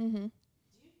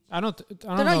 I don't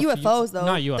They're know not if UFOs, though.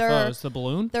 Not UFOs. They're- The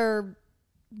balloon. They're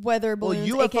weather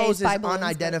balloons, well, aka UFOs is spy balloons, but-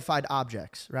 unidentified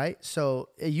objects, right? So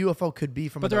a UFO could be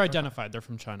from. But a they're different- identified. They're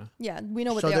from China. Yeah, we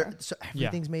know what So they they're are. so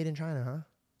everything's made in China, huh?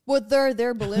 Well,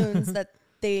 they're balloons that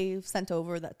they sent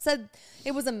over that said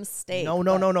it was a mistake.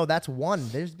 No. That's one.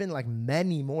 There's been like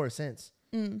many more since.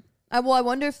 I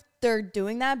wonder if they're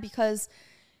doing that because,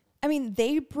 I mean,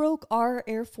 they broke our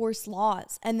Air Force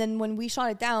laws. And then when we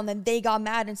shot it down, then they got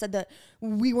mad and said that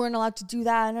we weren't allowed to do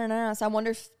that. No. So I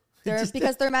wonder if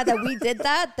because they're mad that we did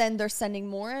that, then they're sending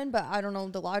more in. But I don't know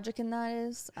what the logic in that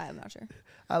is. I'm not sure.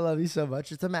 I love you so much.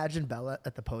 Just imagine Bella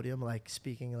at the podium, like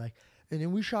speaking, like, and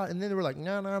then we shot, and then they were like,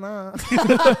 no.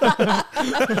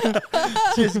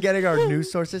 Just getting our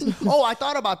news sources. Oh, I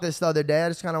thought about this the other day. I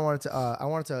just kind of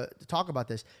wanted to talk about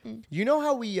this. You know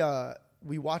how we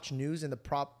watch news and the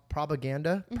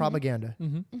propaganda?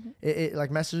 It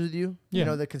like messes with you. Yeah. You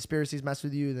know, the conspiracies mess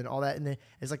with you, and then all that, and then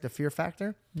it's like the fear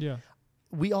factor. Yeah.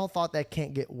 We all thought that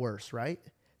can't get worse, right?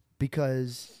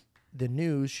 Because the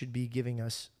news should be giving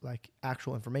us like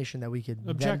actual information that we could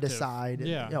then Objective. decide.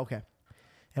 Yeah. Okay.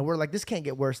 And we're like, this can't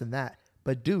get worse than that.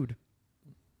 But dude,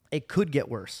 it could get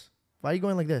worse. Why are you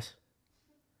going like this?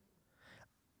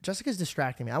 Jessica's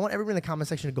distracting me. I want everyone in the comment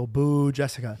section to go, boo,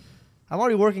 Jessica. I'm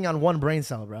already working on one brain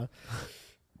cell, bro.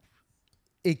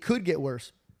 It could get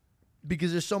worse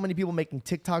because there's so many people making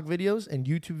TikTok videos and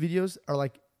YouTube videos are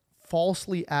like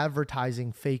falsely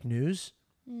advertising fake news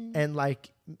and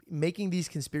like making these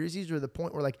conspiracies to the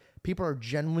point where like people are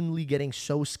genuinely getting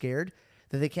so scared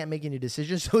that they can't make any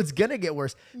decisions. So it's gonna get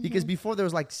worse because before there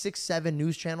was like 6-7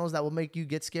 news channels that will make you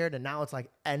get scared, and now it's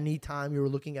like anytime you're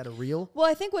looking at a reel. Well,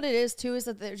 I think what it is too is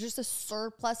that there's just a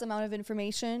surplus amount of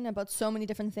information about so many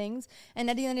different things, and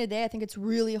at the end of the day, I think it's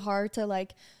really hard to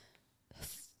like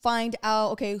find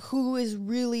out, okay, who is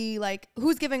really like,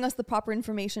 who's giving us the proper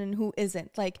information and who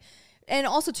isn't. Like, and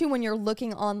also too, when you're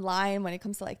looking online, when it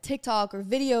comes to like TikTok or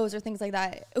videos or things like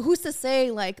that, who's to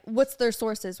say like what's their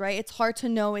sources, right? It's hard to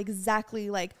know exactly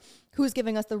like who's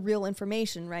giving us the real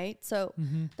information, right? So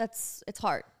it's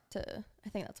hard to, I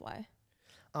think that's why.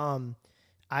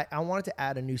 I wanted to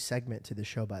add a new segment to the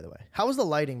show, by the way. How was the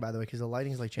lighting, by the way? Because the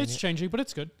lighting is like changing. It's changing, but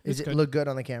it's good. Does It's it good. look good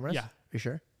on the cameras? Yeah. You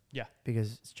sure? Yeah.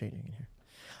 Because it's changing in here.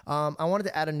 I wanted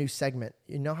to add a new segment.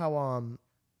 You know how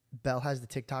Belle has the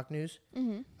TikTok news?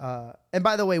 And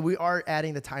by the way, we are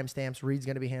adding the timestamps. Reed's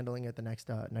going to be handling it the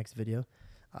next video.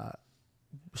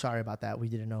 Sorry about that. We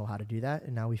didn't know how to do that,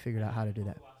 and now we figured out how to do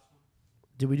that.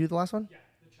 Did we do the last one? Yeah,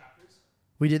 the chapters.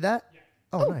 We did that? Yeah.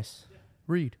 Oh, nice. Yeah.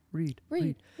 Reed.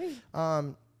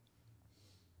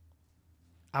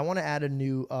 I want to add a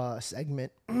new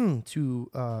segment to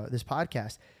this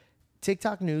podcast.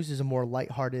 TikTok news is a more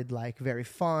lighthearted, like very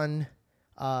fun.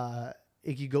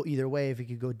 It could go either way. If it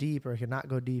could go deep or it could not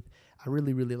go deep. I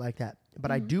really, really like that.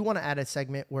 But I do want to add a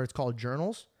segment where it's called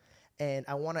journals. And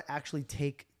I want to actually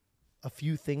take a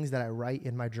few things that I write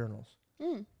in my journals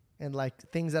and like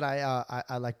things that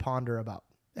I like ponder about.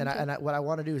 And what I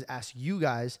want to do is ask you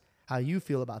guys how you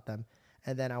feel about them.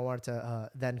 And then I wanted to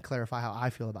then clarify how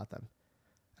I feel about them.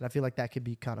 And I feel like that could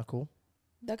be kind of cool.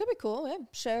 That could be cool. Yeah.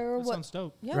 Share That what, sounds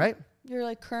dope. yeah, Right? your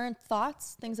like current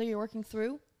thoughts, things that you're working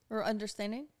through or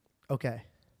understanding. Okay.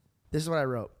 This is what I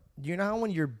wrote. You know how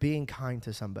when you're being kind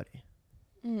to somebody,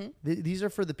 these are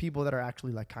for the people that are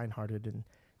actually like kind-hearted and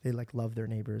they like love their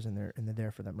neighbors and they're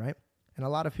there for them, right? And a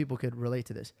lot of people could relate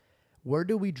to this. Where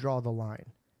do we draw the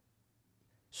line?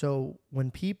 So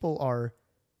when people are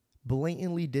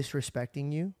blatantly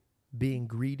disrespecting you, being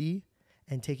greedy,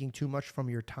 and taking too much from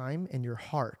your time and your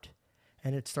heart,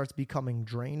 and it starts becoming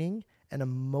draining and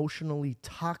emotionally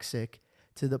toxic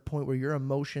to the point where your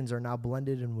emotions are now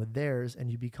blended in with theirs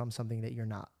and you become something that you're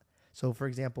not. So for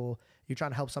example, you're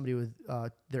trying to help somebody with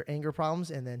their anger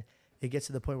problems, and then it gets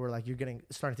to the point where like you're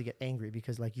starting to get angry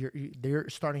because like they're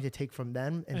starting to take from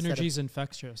them. Energy's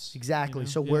infectious. Exactly. You know?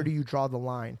 So where do you draw the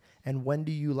line? And when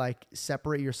do you like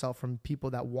separate yourself from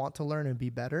people that want to learn and be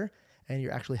better and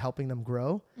you're actually helping them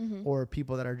grow, or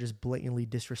people that are just blatantly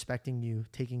disrespecting you,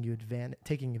 taking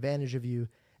advantage of you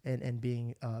and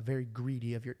being very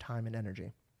greedy of your time and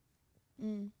energy?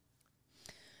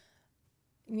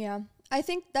 Yeah, I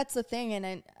think that's the thing.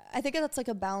 And I think that's like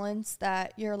a balance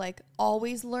that you're like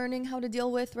always learning how to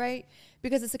deal with, right?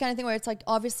 Because it's the kind of thing where it's like,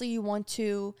 obviously you want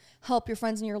to help your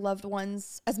friends and your loved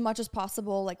ones as much as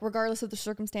possible, like regardless of the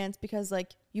circumstance, because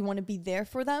like you want to be there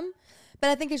for them. But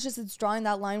I think it's drawing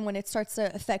that line when it starts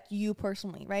to affect you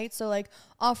personally, right? So like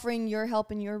offering your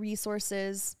help and your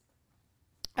resources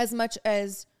as much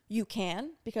as you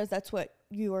can, because that's what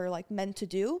you are like meant to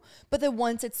do. But then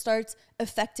once it starts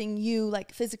affecting you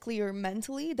like physically or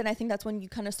mentally, then I think that's when you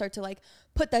kind of start to like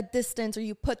put that distance, or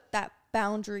you put that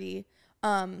boundary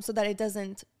so that it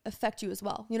doesn't affect you as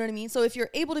well. You know what I mean? So if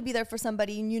you're able to be there for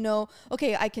somebody and you know,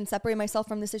 okay, I can separate myself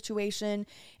from the situation,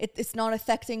 it's not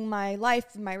affecting my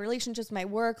life, my relationships, my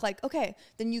work, like, okay,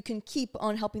 then you can keep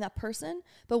on helping that person.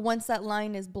 But once that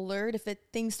line is blurred, if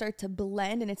things start to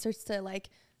blend and it starts to like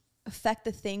affect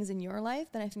the things in your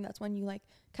life, then I think that's when you like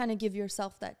kind of give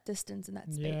yourself that distance and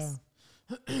that space.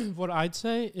 Yeah. What I'd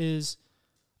say is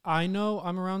I know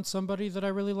I'm around somebody that I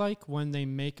really like when they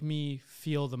make me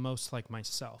feel the most like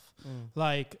myself.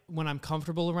 Like when I'm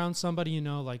comfortable around somebody, you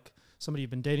know, like somebody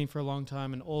you've been dating for a long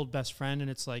time, an old best friend,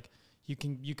 and it's like you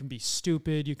can be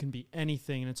stupid, you can be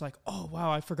anything, and it's like, oh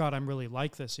wow, I forgot I'm really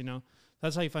like this, you know.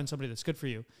 That's how you find somebody that's good for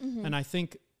you. And I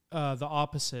think the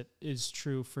opposite is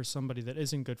true for somebody that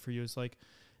isn't good for you. Is like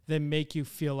they make you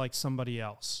feel like somebody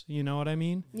else. You know what I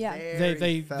mean? Yeah.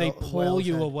 They pull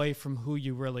you away from who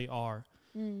you really are.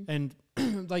 And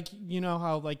like, you know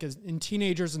how like as in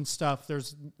teenagers and stuff,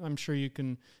 there's, I'm sure you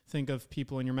can think of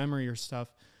people in your memory or stuff,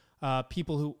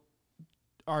 people who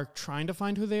are trying to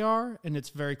find who they are, and it's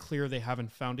very clear they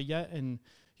haven't found it yet. And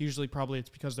usually probably it's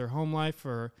because their home life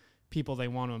or people they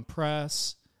want to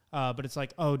impress. But it's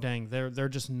like, oh dang, they're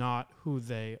just not who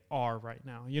they are right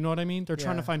now. You know what I mean? They're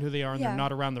trying to find who they are, and they're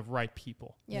not around the right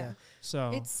people. Yeah.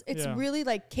 So it's really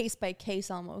like case by case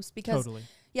almost, because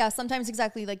sometimes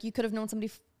exactly like you could have known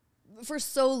somebody for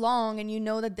so long and you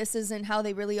know that this isn't how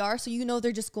they really are. So you know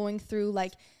they're just going through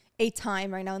like a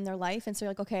time right now in their life. And so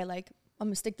you're like, okay, like I'm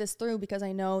gonna stick this through because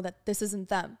I know that this isn't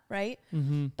them, right?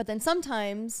 But then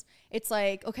sometimes it's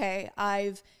like, okay,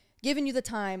 I've given you the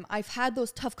time. I've had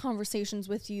those tough conversations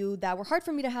with you that were hard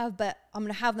for me to have, but I'm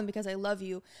going to have them because I love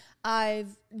you.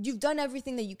 You've done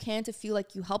everything that you can to feel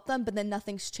like you help them, but then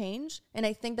nothing's changed. And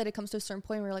I think that it comes to a certain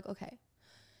point where you're like, okay,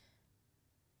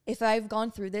 if I've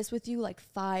gone through this with you like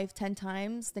 5-10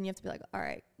 times, then you have to be like, all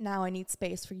right, now I need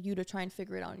space for you to try and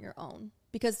figure it out on your own.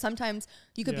 Because sometimes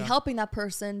you could be helping that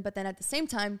person, but then at the same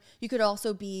time, you could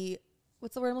also be,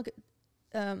 what's the word I'm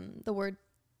looking, the word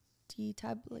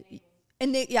detabulate.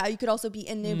 And you could also be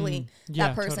enabling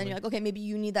that person. Totally. You're like, okay, maybe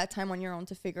you need that time on your own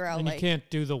to figure out. And like, you can't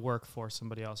do the work for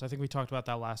somebody else. I think we talked about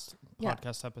that last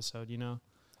podcast episode, you know?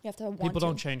 You have to want People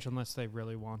don't change unless they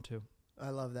really want to. I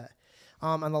love that.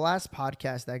 On the last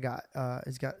podcast that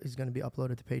is going to be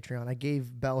uploaded to Patreon, I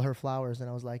gave Belle her flowers, and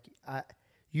I was like,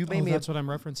 you made me. That's what I'm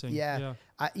referencing. Yeah.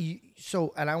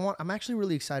 I'm actually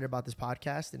really excited about this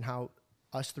podcast and how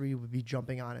us three would be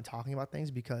jumping on and talking about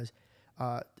things, because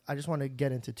I just want to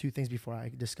get into two things before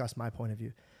I discuss my point of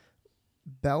view.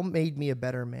 Belle made me a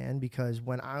better man, because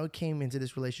when I came into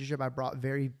this relationship, I brought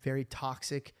very, very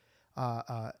toxic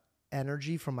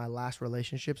energy from my last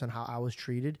relationships and how I was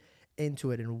treated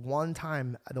into it. And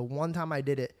the one time I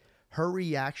did it, her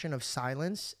reaction of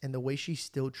silence and the way she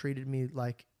still treated me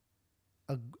like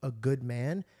a good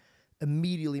man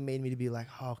immediately made me to be like,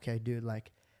 oh, okay, dude,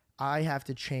 like I have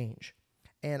to change.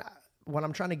 And what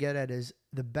I'm trying to get at is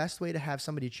the best way to have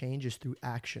somebody change is through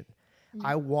action.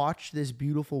 I watched this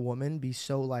beautiful woman be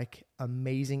so like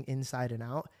amazing inside and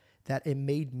out that it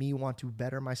made me want to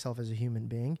better myself as a human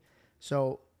being.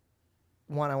 So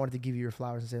one, I wanted to give you your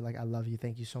flowers and say like, I love you.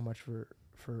 Thank you so much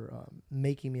for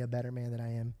making me a better man than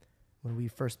I am when we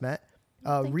first met.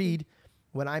 Reed,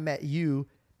 when I met you,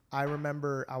 I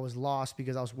remember I was lost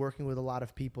because I was working with a lot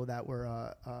of people that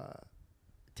were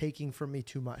taking from me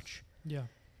too much. Yeah.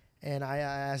 And I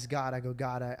asked God, I go,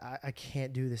 God, I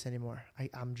can't do this anymore.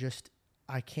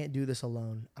 I can't do this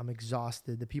alone. I'm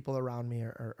exhausted. The people around me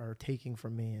are taking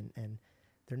from me and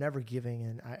they're never giving.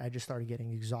 And I just started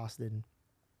getting exhausted. And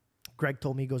Greg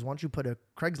told me, he goes, why don't you put a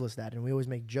Craigslist ad? And we always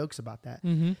make jokes about that.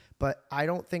 But I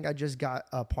don't think I just got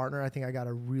a partner. I think I got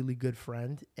a really good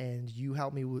friend. And you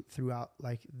helped me throughout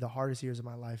like the hardest years of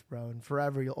my life, bro. And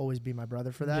forever, you'll always be my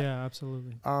brother for that. Yeah,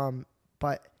 absolutely.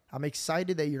 But I'm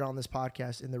excited that you're on this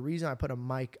podcast. And the reason I put a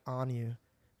mic on you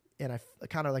and I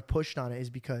kind of like pushed on it is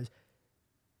because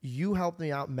you helped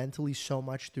me out mentally so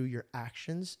much through your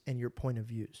actions and your point of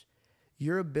views.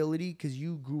 Your ability, because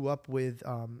you grew up with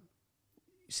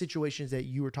situations that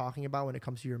you were talking about when it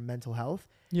comes to your mental health.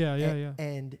 Yeah.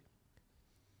 And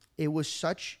it was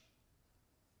such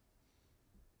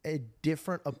a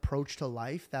different approach to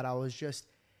life that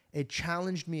it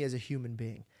challenged me as a human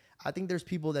being. I think there's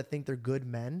people that think they're good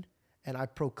men, and I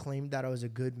proclaimed that I was a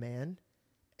good man.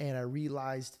 And I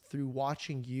realized through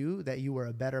watching you that you were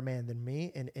a better man than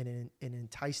me, and it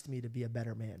enticed me to be a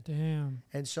better man. Damn.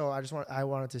 And so I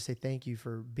wanted to say thank you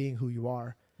for being who you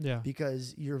are. Yeah.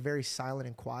 Because you're very silent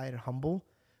and quiet and humble.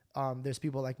 There's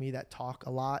people like me that talk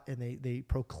a lot and they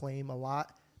proclaim a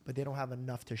lot, but they don't have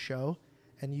enough to show.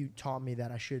 And you taught me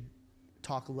that I should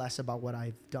talk less about what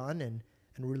I've done and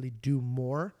really do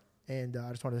more. And I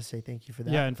just wanted to say thank you for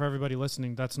that. Yeah, and for everybody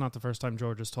listening, that's not the first time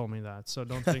George has told me that. So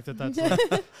don't think that that's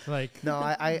like no,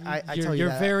 I tell you you're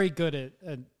that. very good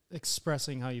at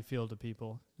expressing how you feel to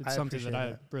people. It's something that I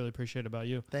that. really appreciate about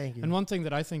you. Thank you. And one thing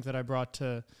that I think that I brought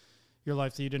to your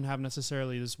life that you didn't have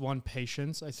necessarily this one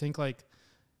patience. I think like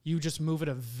you just move at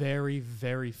a very,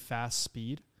 very fast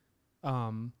speed.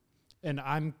 And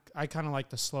I kind of like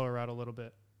the slower route a little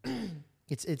bit.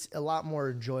 It's a lot more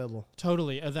enjoyable.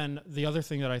 Totally. And then the other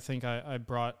thing that I think I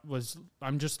brought was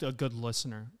I'm just a good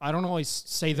listener. I don't always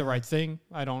say the right thing.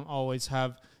 I don't always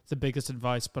have the biggest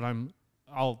advice, but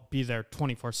I'll be there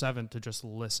 24/7 to just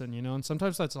listen, you know? And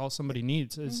sometimes that's all somebody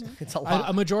needs is It's a lot.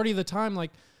 a majority of the time,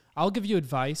 like I'll give you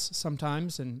advice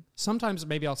sometimes, and sometimes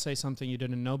maybe I'll say something you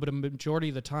didn't know, but a majority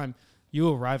of the time you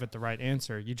arrive at the right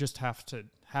answer. You just have to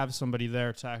have somebody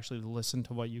there to actually listen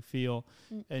to what you feel,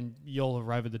 and you'll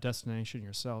arrive at the destination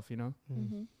yourself, you know?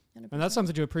 Mm-hmm. And that's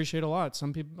something to appreciate a lot.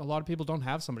 A lot of people don't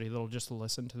have somebody that'll just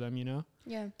listen to them, you know?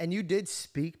 Yeah. And you did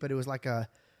speak, but it was like a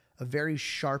very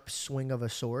sharp swing of a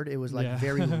sword. It was like Yeah.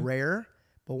 very rare,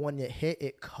 but when it hit,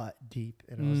 it cut deep.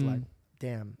 And I was like,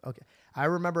 damn, okay. I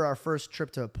remember our first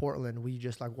trip to Portland. We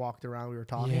just like walked around. We were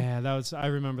talking. Yeah, I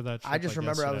remember that. I just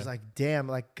remember I was yesterday. like, damn,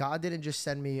 like God didn't just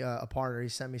send me a partner. He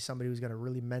sent me somebody who's going to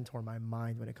really mentor my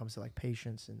mind when it comes to like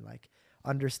patience and like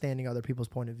understanding other people's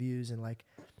point of views. And like,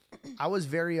 I was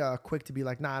very quick to be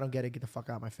like, nah, I don't get it. Get the fuck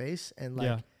out of my face. And like,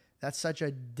 Yeah. that's such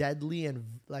a deadly and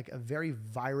like a very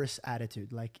virus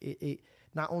attitude. Like it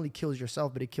not only kills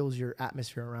yourself, but it kills your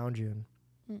atmosphere around you.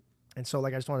 And so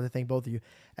like, I just wanted to thank both of you.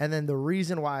 And then the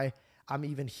reason why I'm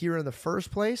even here in the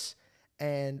first place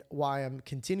and why I'm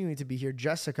continuing to be here,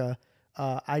 Jessica,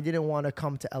 I didn't want to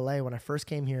come to LA. When I first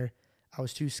came here, I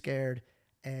was too scared.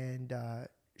 And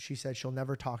she said she'll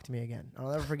never talk to me again.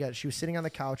 I'll never forget. She was sitting on the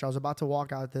couch. I was about to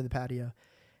walk out to the patio.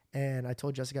 And I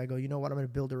told Jessica, I go, you know what? I'm going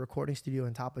to build a recording studio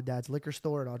on top of Dad's liquor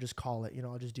store, and I'll just call it. You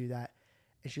know, I'll just do that.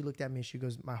 And she looked at me and she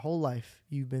goes, my whole life,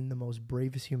 you've been the most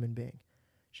bravest human being.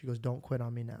 She goes, don't quit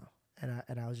on me now.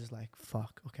 And I was just like,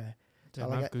 fuck, okay. Damn,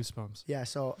 like I have goosebumps. Yeah,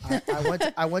 so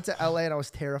I went to LA and I was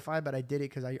terrified, but I did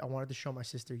it because I wanted to show my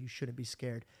sister you shouldn't be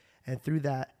scared. And through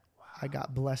that, I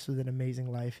got blessed with an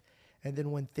amazing life. And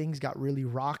then when things got really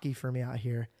rocky for me out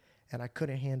here and I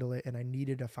couldn't handle it and I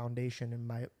needed a foundation, and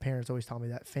my parents always taught me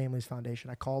that family's foundation,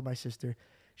 I called my sister.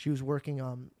 She was working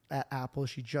at Apple.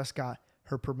 She just got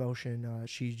her promotion.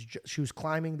 She was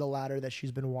climbing the ladder that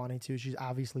she's been wanting to. She's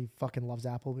obviously fucking loves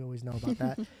Apple. We always know about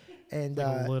that. And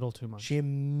Like a little too much. she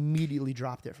immediately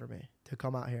dropped it for me to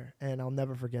come out here. And I'll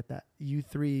never forget that. You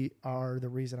three are the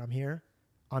reason I'm here,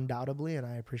 undoubtedly. And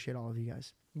I appreciate all of you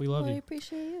guys. We love I you.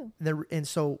 appreciate you. And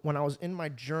so when I was in my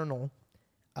journal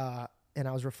and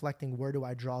I was reflecting, where do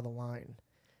I draw the line?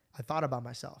 I thought about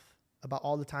myself, about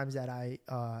all the times that I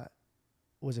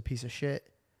was a piece of shit,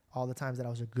 all the times that I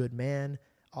was a good man,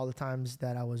 all the times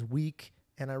that I was weak.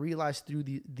 And I realized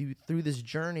through this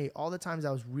journey, all the times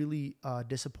I was really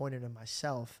disappointed in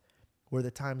myself were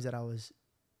the times that I was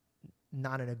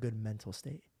not in a good mental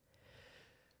state.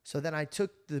 So then I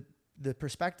took the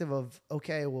perspective of,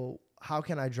 okay, well, how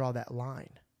can I draw that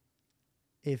line?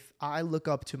 If I look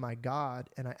up to my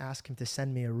God and I ask him to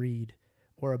send me a Reed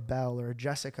or a Bell or a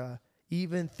Jessica,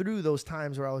 even through those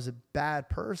times where I was a bad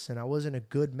person, I wasn't a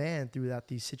good man throughout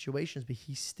these situations, but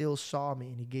he still saw me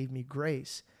and he gave me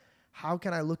grace. How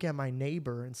can I look at my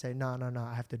neighbor and say, no,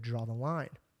 I have to draw the line?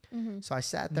 So I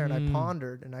sat there and I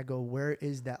pondered and I go, where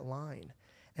is that line?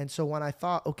 And so when I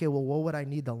thought, okay, well, what would I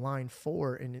need the line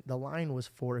for? And the line was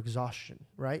for exhaustion,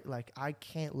 right? Like, I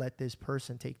can't let this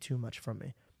person take too much from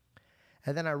me.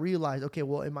 And then I realized, okay,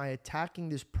 well, am I attacking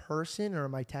this person or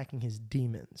am I attacking his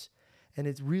demons? And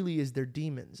it really is their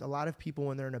demons. A lot of people,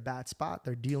 when they're in a bad spot,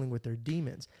 they're dealing with their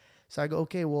demons. So I go,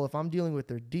 okay, well, if I'm dealing with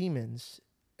their demons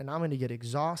and I'm going to get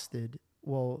exhausted,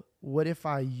 well, what if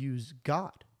I use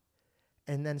God?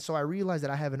 And then so I realized that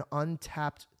I have an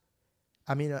untapped,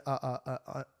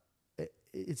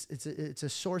 it's a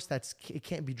source it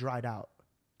can't be dried out.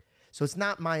 So it's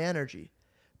not my energy.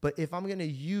 But if I'm going to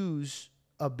use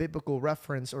a biblical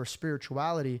reference or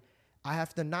spirituality, I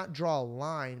have to not draw a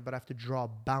line, but I have to draw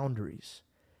boundaries.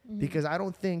 Because I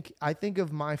think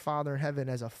of my Father in heaven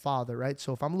as a father, right?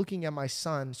 So if I'm looking at my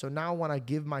son, so now when I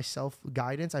give myself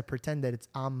guidance, I pretend that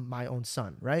I'm my own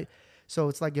son, right? So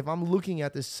it's like if I'm looking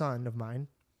at this son of mine,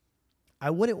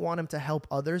 I wouldn't want him to help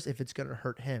others if it's going to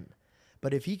hurt him.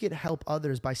 But if he could help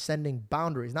others by sending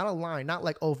boundaries, not a line, not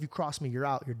like, oh, if you cross me, you're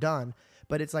out, you're done.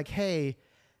 But it's like, hey,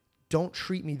 don't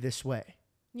treat me this way.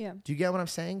 Yeah. Do you get what I'm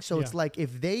saying? So Yeah. it's like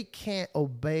if they can't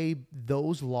obey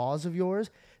those laws of yours,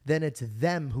 then it's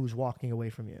them who's walking away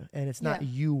from you. And it's not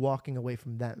you walking away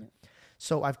from them. Yeah.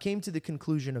 So I've came to the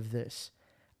conclusion of this.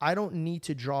 I don't need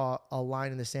to draw a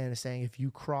line in the sand and saying, if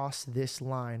you cross this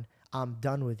line, I'm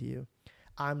done with you.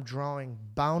 I'm drawing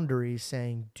boundaries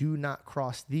saying, do not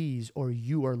cross these or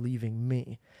you are leaving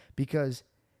me. Because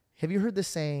have you heard the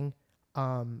saying,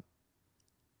 I'll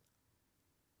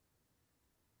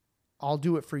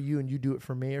do it for you and you do it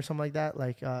for me or something like that.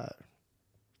 Like,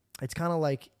 it's kind of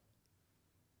like,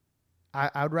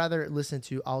 I would rather listen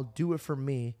to, I'll do it for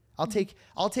me. I'll take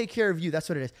care of you. That's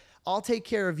what it is. I'll take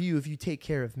care of you if you take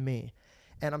care of me.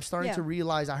 And I'm starting to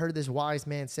realize, I heard this wise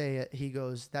man say it. He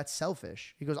goes, that's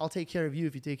selfish. He goes, I'll take care of you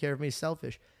if you take care of me.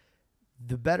 Selfish.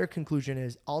 The better conclusion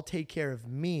is, I'll take care of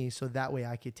me so that way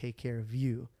I could take care of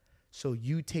you. So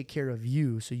you take care of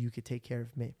you so you could take care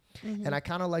of me. And I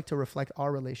kind of like to reflect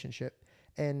our relationship.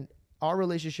 And our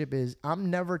relationship is, I'm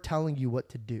never telling you what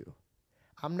to do.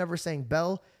 I'm never saying,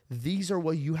 Belle, these are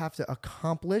what you have to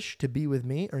accomplish to be with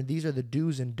me, or these are the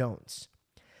do's and don'ts.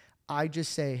 I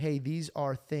just say, hey, these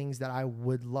are things that I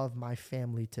would love my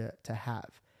family to have.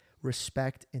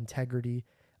 Respect, integrity,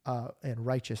 and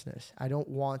righteousness. I don't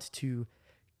want to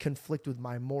conflict with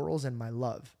my morals and my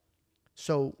love.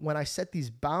 So when I set these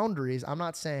boundaries, I'm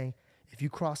not saying, if you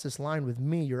cross this line with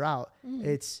me, you're out.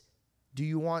 It's, do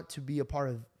you want to be a part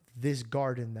of this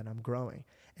garden that I'm growing?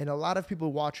 And a lot of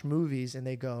people watch movies and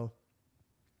they go,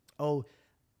 oh,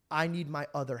 I need my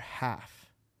other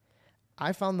half.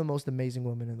 I found the most amazing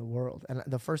woman in the world. And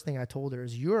the first thing I told her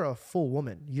is, you're a full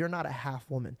woman. You're not a half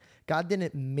woman. God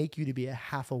didn't make you to be a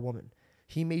half a woman.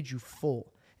 He made you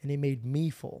full, and he made me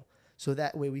full. So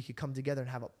that way we could come together and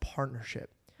have a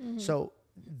partnership. So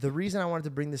the reason I wanted to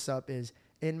bring this up is,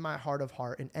 in my heart of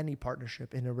heart, in any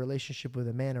partnership, in a relationship with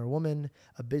a man or a woman,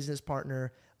 a business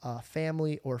partner,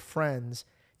 family, or friends,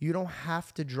 you don't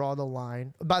have to draw the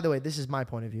line. By the way, this is my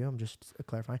point of view. I'm just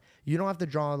clarifying. You don't have to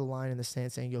draw the line in the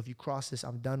sand saying, yo, if you cross this,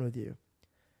 I'm done with you.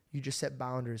 You just set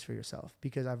boundaries for yourself,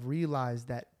 because I've realized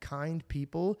that kind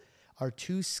people are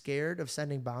too scared of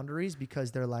setting boundaries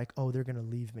because they're like, oh, they're going to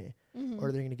leave me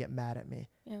or they're going to get mad at me.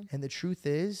 And the truth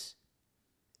is,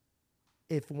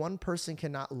 if one person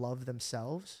cannot love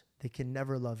themselves, they can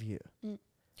never love you.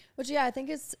 Which, yeah, I think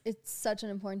it's such an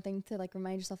important thing to like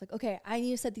remind yourself, like, okay, I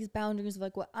need to set these boundaries of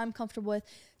like what I'm comfortable with.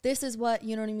 This is what,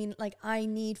 you know what I mean? Like, I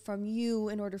need from you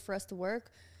in order for us to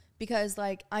work. Because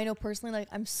like, I know personally, like,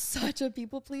 I'm such a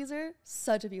people pleaser,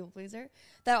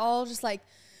 that I'll just like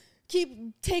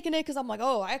keep taking it because I'm like,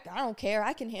 oh, I don't care.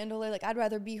 I can handle it. Like, I'd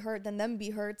rather be hurt than them be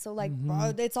hurt. So like,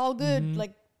 bro, it's all good.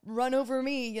 Like, run over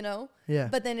me, you know? Yeah.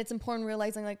 But then it's important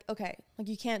realizing like, okay, like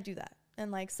you can't do that.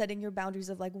 And like setting your boundaries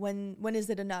of like, when is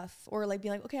it enough? Or like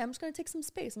being like, okay, I'm just going to take some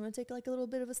space. I'm going to take like a little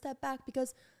bit of a step back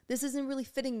because this isn't really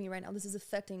fitting me right now. This is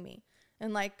affecting me.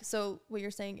 And like, so what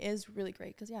you're saying is really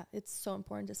great. Cause yeah, it's so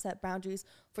important to set boundaries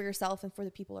for yourself and for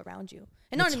the people around you.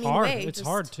 And not in a mean way. It's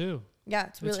hard too. Yeah.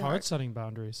 It's really hard setting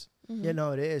boundaries. Yeah,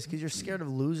 no, it is. Cause you're scared of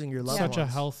losing your loved Such ones.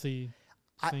 a healthy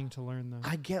thing to learn though.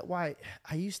 I get why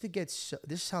I used to get so,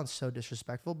 this sounds so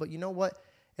disrespectful, but you know what?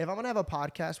 If I'm going to have a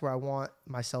podcast where I want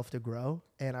myself to grow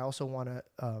and I also want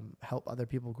to help other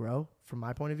people grow from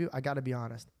my point of view, I got to be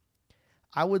honest.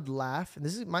 I would laugh,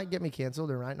 and might get me canceled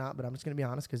or might not, but I'm just going to be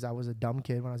honest because I was a dumb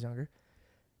kid when I was younger.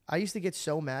 I used to get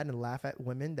so mad and laugh at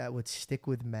women that would stick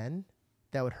with men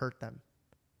that would hurt them.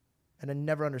 And I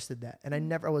never understood that. And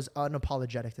I was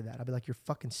unapologetic to that. I'd be like, you're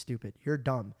fucking stupid. You're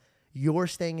dumb. You're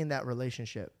staying in that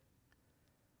relationship.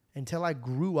 Until I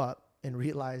grew up and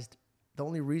realized the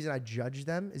only reason I judged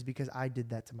them is because I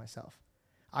did that to myself.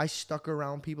 I stuck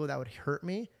around people that would hurt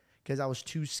me because I was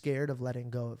too scared of letting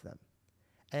go of them.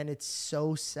 And it's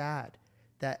so sad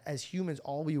that as humans,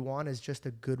 all we want is just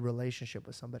a good relationship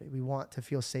with somebody. We want to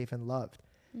feel safe and loved.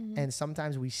 And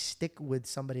sometimes we stick with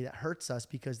somebody that hurts us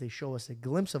because they show us a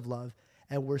glimpse of love,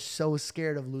 and we're so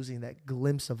scared of losing that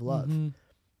glimpse of love.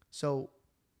 So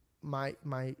my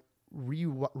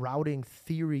rerouting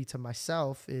theory to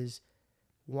myself is,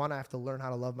 one, I have to learn how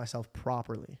to love myself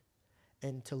properly.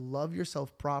 And to love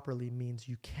yourself properly means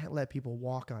you can't let people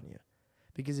walk on you.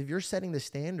 Because if you're setting the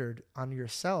standard on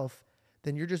yourself,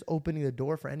 then you're just opening the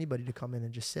door for anybody to come in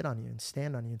and just sit on you and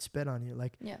stand on you and spit on you.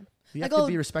 Like, you have to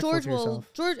be respectful to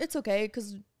yourself. George, it's okay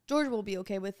because George will be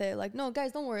okay with it. Like, no,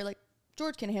 guys, don't worry. Like,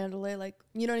 George can handle it. Like,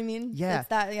 you know what I mean? Yeah. It's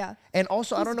that, yeah. And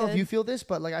also, I don't know good. if you feel this,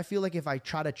 but like, I feel like if I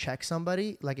try to check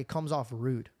somebody, like it comes off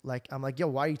rude. Like, I'm like, yo,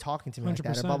 why are you talking to me like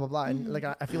that? Or blah, blah, blah. And like,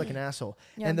 I feel like an asshole.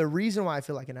 Yeah. And the reason why I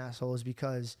feel like an asshole is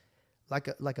because like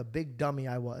a big dummy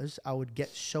I would get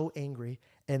so angry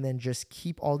and then just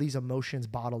keep all these emotions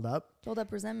bottled up. Build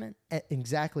up resentment.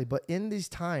 Exactly. But in these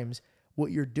times,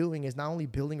 what you're doing is not only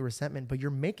building resentment, but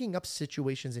you're making up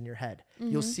situations in your head.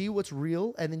 You'll see what's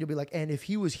real, and then you'll be like, and if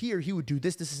he was here, he would do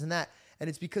this, this, and that. And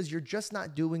it's because you're just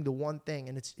not doing the one thing.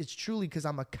 And it's truly because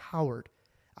I'm a coward.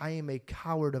 I am a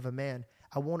coward of a man.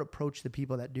 I won't approach the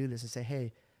people that do this and say,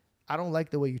 hey, I don't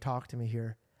like the way you talk to me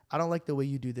here. I don't like the way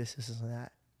you do this, this, and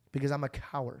that. Because I'm a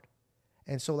coward.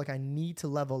 And so like I need to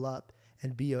level up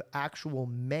and be an actual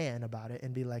man about it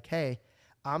and be like, hey,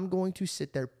 I'm going to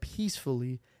sit there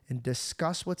peacefully and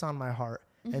discuss what's on my heart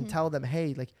and tell them,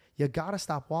 hey, like, you got to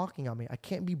stop walking on me. I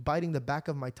can't be biting the back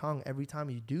of my tongue every time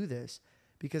you do this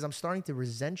because I'm starting to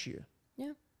resent you.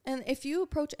 Yeah. And if you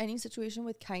approach any situation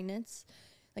with kindness,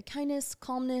 like kindness,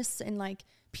 calmness, and like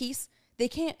peace, they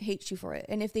can't hate you for it.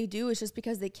 And if they do, it's just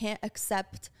because they can't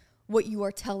accept what you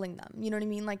are telling them. You know what I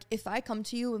mean? Like if I come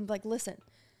to you and be like, listen,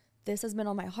 this has been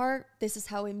on my heart. This is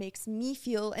how it makes me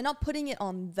feel. And not putting it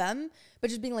on them, but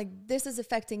just being like, this is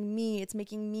affecting me. It's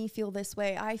making me feel this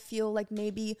way. I feel like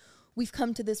maybe we've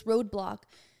come to this roadblock.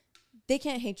 They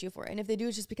can't hate you for it. And if they do,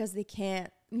 it's just because they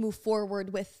can't move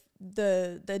forward with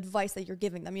the advice that you're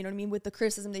giving them. You know what I mean? With the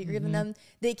criticism that you're giving them,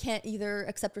 they can't either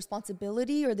accept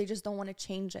responsibility or they just don't want to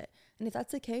change it. And if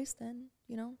that's the case, then,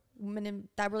 you know,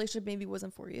 that relationship maybe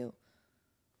wasn't for you.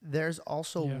 There's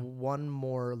also one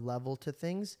more level to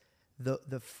things.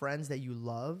 The friends that you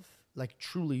love, like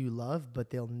truly you love, but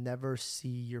they'll never see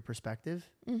your perspective.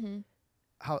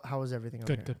 How is everything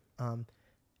over Good. here?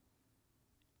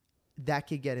 That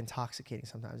could get intoxicating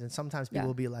sometimes. And sometimes people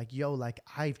will be like, yo, like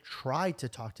I've tried to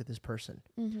talk to this person.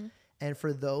 And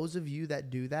for those of you that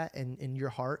do that and in your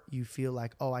heart, you feel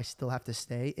like, oh, I still have to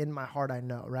stay. In my heart, I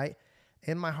know, right?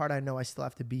 In my heart, I know I still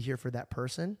have to be here for that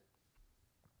person.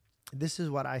 This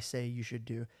is what I say you should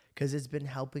do because it's been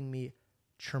helping me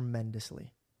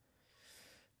tremendously.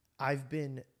 I've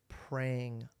been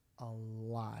praying a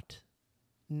lot,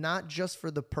 not just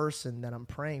for the person that I'm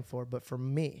praying for, but for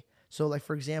me. So like,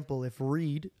 for example, if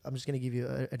Reed, I'm just going to give you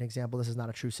an example. This is not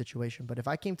a true situation, but if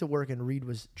I came to work and Reed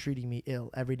was treating me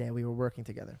ill every day, we were working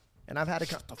together. And I've had a...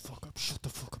 Shut the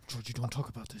fuck up, Georgie. Don't talk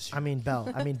about this. I mean, Bell.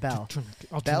 I'll turn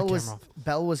the camera off.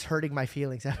 Bell was hurting my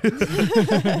feelings.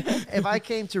 If I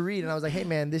came to Reed and I was like, hey,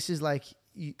 man, this is like,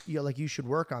 you should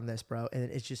work on this, bro.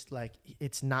 And it's just like,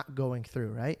 it's not going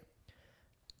through, right?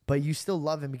 But you still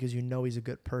love him because you know he's a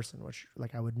good person, which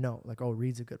like I would know. Like, oh,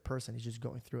 Reed's a good person. He's just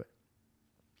going through it.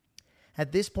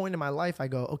 At this point in my life, I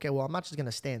go, okay, well, I'm not just going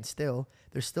to stand still.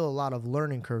 There's still a lot of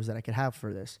learning curves that I could have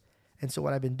for this. And so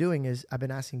what I've been doing is I've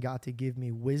been asking God to give me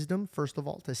wisdom, first of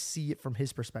all, to see it from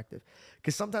his perspective.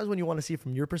 Because sometimes when you want to see it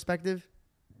from your perspective,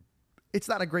 it's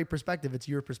not a great perspective. It's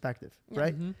your perspective,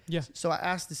 right? Yeah. So I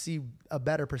asked to see a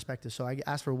better perspective. So I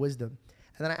asked for wisdom.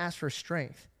 And then I asked for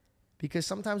strength. Because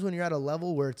sometimes when you're at a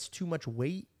level where it's too much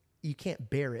weight, you can't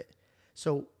bear it.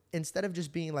 So instead of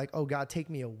just being like, oh, God, take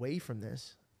me away from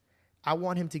this, I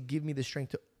want him to give me the strength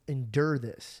to endure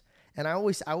this. And I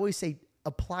always say,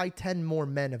 apply 10 more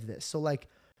men of this. So like,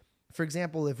 for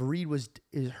example, if Reed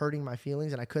is hurting my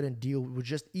feelings and I couldn't deal with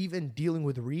just even dealing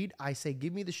with Reed, I say,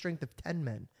 give me the strength of 10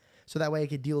 men. So that way I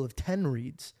could deal with 10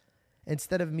 Reeds.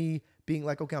 Instead of me being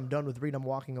like, okay, I'm done with Reed, I'm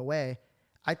walking away.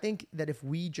 I think that if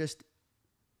we just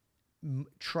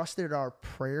trusted our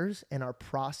prayers and our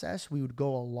process, we would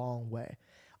go a long way.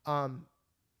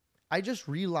 I just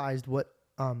realized what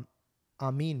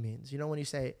Amen means. You know when you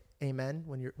say amen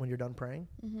when you're done praying?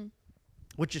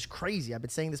 Which is crazy. I've been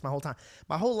saying this my whole time.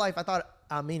 My whole life I thought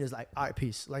Amen is like, all right,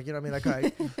 peace. Like, you know what I mean?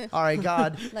 Like, all right,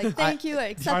 God. Like, thank you, I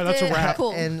accept All right, that's it. a wrap.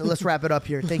 Cool. And let's wrap it up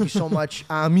here. Thank you so much.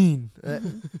 Amen.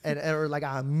 Or like,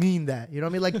 I mean that. You know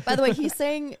what I mean? Like, By the way, he's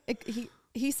saying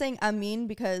amen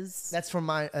because that's from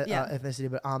my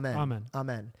ethnicity, but amen.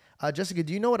 Amen. Jessica,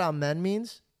 do you know what amen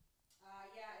means?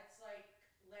 Yeah, it's like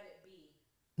let it be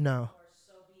No. or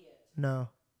so be it. No.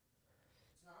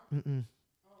 It's not? Mm-mm.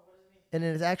 Oh, what does it mean? And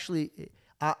it's actually,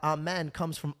 amen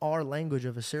comes from our language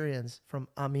of Assyrians, from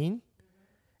amin,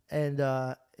 and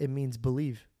it means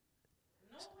believe.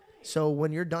 No way. So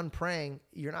when you're done praying,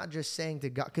 you're not just saying to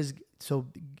God, because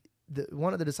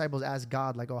one of the disciples asked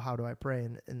God, like, oh, how do I pray?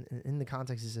 And in the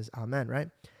context, it says amen, right?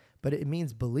 But it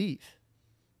means believe.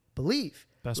 Believe.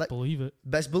 Best believe it.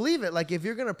 Best believe it. Like, if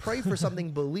you're going to pray for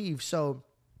something, believe. So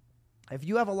if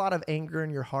you have a lot of anger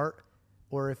in your heart,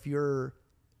 or if you're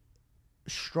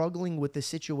struggling with the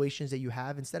situations that you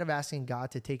have, instead of asking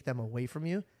God to take them away from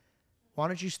you, why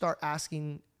don't you start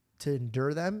asking to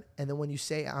endure them? And then when you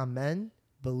say amen,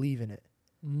 believe in it.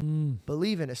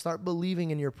 Believe in it. Start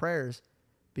believing in your prayers,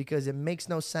 because it makes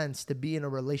no sense to be in a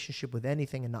relationship with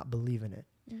anything and not believe in it.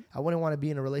 I wouldn't want to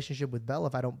be in a relationship with Bella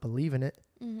if I don't believe in it.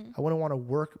 I wouldn't want to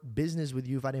work business with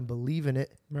you if I didn't believe in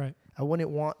it. Right. I wouldn't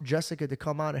want Jessica to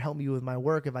come out and help me with my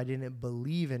work if I didn't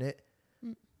believe in it.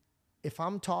 If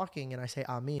I'm talking and I say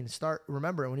amen,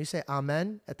 remember, when you say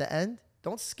amen at the end,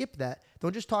 don't skip that.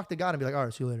 Don't just talk to God and be like, all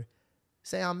right, see you later.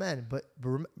 Say amen, but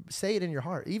say it in your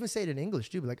heart. Even say it in English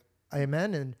too. Be like,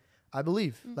 amen, and I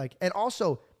believe. Like, and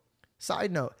also,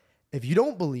 side note, if you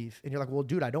don't believe and you're like, well,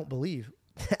 dude, I don't believe,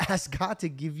 ask God to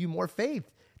give you more faith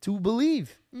to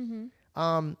believe.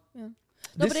 No,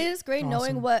 but it is great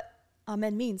knowing Awesome. what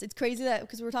amen means. It's crazy that,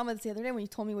 because we were talking about this the other day when you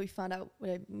told me what you found out what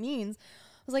it means.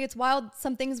 I was like, it's wild.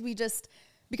 Some things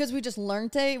because we just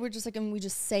learned it, we're just like, and we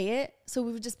just say it. So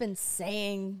we've just been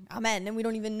saying amen and we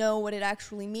don't even know what it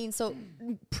actually means. So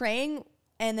praying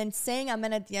and then saying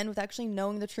amen at the end with actually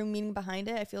knowing the true meaning behind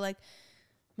it, I feel like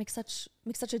makes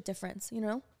such a difference, you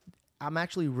know? I'm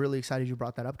actually really excited you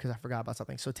brought that up because I forgot about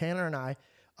something. So Tanner and I,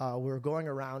 we were going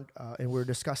around and we were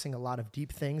discussing a lot of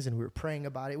deep things and we were praying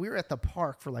about it. We were at the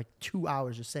park for like 2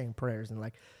 hours just saying prayers and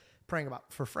like praying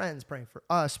about for friends, praying for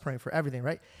us, praying for everything,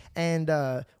 right? And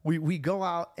we go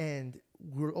out and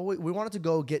we wanted to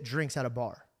go get drinks at a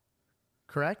bar,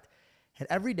 correct? And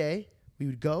every day we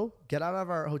would go get out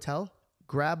of our hotel,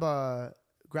 grab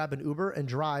an Uber and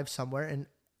drive somewhere.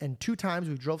 And 2 times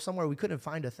we drove somewhere we couldn't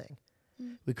find a thing.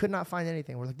 We could not find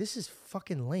anything. We're like, this is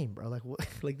fucking lame, bro. Like, what?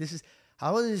 Like, this is,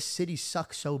 how does this city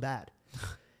suck so bad?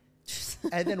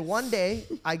 And then one day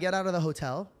I get out of the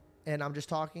hotel and I'm just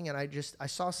talking and I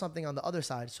saw something on the other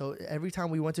side. So every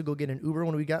time we went to go get an Uber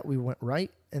we went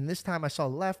right. And this time I saw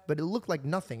left, but it looked like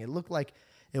nothing. It looked like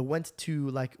it went to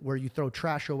like where you throw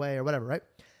trash away or whatever, right?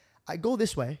 I go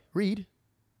this way, read.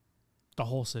 The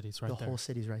whole city's right The there. whole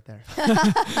city's right there.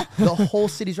 The whole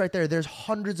city's right there. There's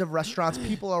hundreds of restaurants.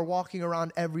 People are walking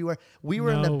around everywhere. We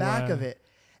were in the No back way. of it.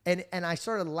 And I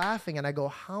started laughing and I go,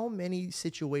 how many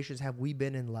situations have we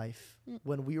been in life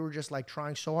when we were just like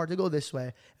trying so hard to go this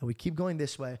way and we keep going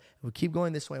this way and we keep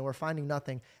going this way and we're finding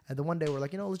nothing. And then one day we're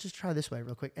like, let's just try this way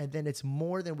real quick. And then it's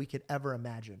more than we could ever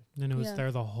imagine. And it was Yeah.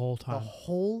 there the whole The time.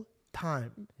 whole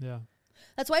time. Yeah.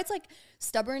 That's why it's like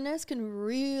stubbornness can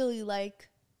really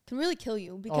kill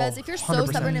you, because Oh, if you're so 100%.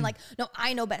 stubborn and like, no,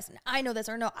 I know best and I know this,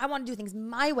 or no, I want to do things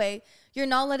my way, you're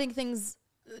not letting things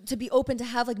to be open to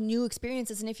have like new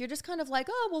experiences. And if you're just kind of like,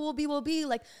 oh, well, we'll be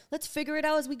like, let's figure it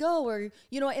out as we go, or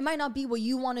it might not be what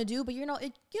you want to do, but you know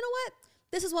what,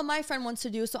 this is what my friend wants to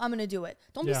do, so I'm gonna do it.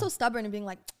 Don't be Yeah. so stubborn and being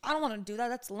like, I don't want to do that,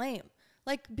 that's lame.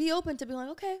 Like, be open to being like,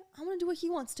 okay, I want to do what he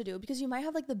wants to do, because you might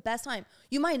have like the best time.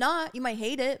 You might not, you might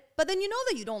hate it, but then you know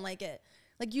that you don't like it.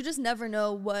 Like, you just never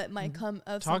know what might come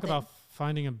of Talk something. about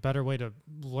finding a better way to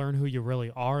learn who you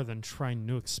really are than trying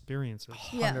new experiences.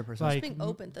 Yeah. 100%. Like, being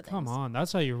open to come things. on,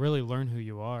 that's how you really learn who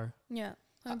you are. Yeah,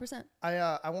 100%.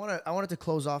 I wanted to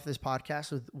close off this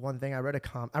podcast with one thing. I read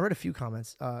a few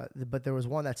comments, but there was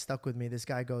one that stuck with me. This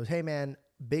guy goes, "Hey man,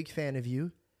 big fan of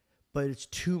you, but it's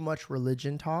too much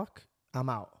religion talk. I'm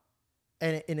out."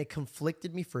 And it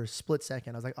conflicted me for a split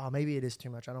second. I was like, oh, maybe it is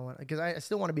too much. I don't want, because I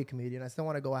still want to be a comedian. I still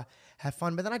want to go have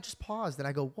fun. But then I just paused and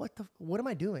I go, what am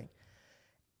I doing?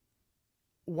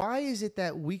 Why is it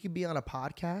that we could be on a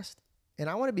podcast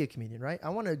and I want to be a comedian, right? I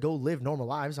want to go live normal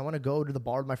lives. I want to go to the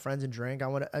bar with my friends and drink. I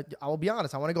will be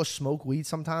honest. I want to go smoke weed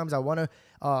sometimes. I want to,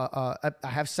 I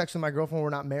have sex with my girlfriend when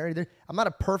we're not married. I'm not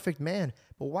a perfect man,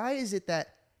 but why is it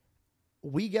that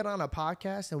we get on a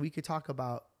podcast and we could talk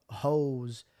about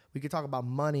hoes, we could talk about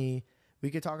money, we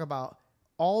could talk about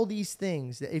all these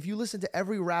things that if you listen to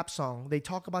every rap song, they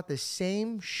talk about the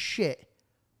same shit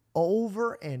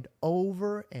over and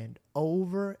over and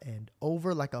over and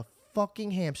over like a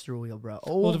fucking hamster wheel, bro.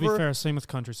 Well, to be fair, same with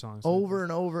country songs. over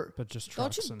and over. But just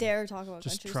Don't trucks you and dare talk about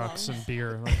just country trucks songs. and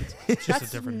beer. Like, it's just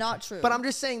That's a different. not true. But I'm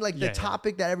just saying, like, Yeah, the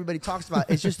topic that everybody talks about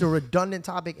is just a redundant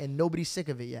topic and nobody's sick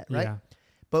of it yet, right? Yeah.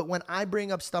 But when I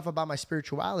bring up stuff about my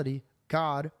spirituality,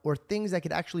 God, or things that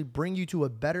could actually bring you to a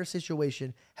better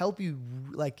situation, help you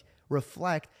like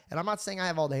reflect. And I'm not saying I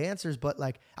have all the answers, but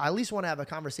like I at least want to have a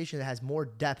conversation that has more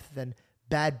depth than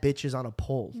bad bitches on a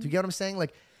pole. Do you get what I'm saying?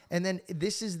 Like, and then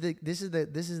this is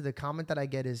the comment that I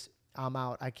get is, I'm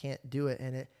out. I can't do it.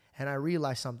 And I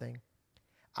realize something.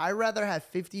 I'd rather have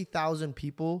 50,000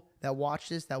 people that watch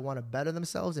this that want to better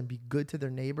themselves and be good to their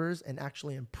neighbors and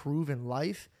actually improve in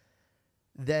life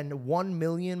than 1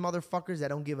 million motherfuckers that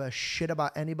don't give a shit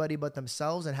about anybody but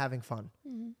themselves and having fun.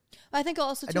 I think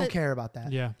also I too, don't care about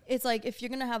that. Yeah. it's like if you're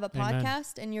gonna have a Amen.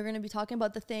 podcast and you're gonna be talking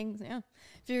about the things, if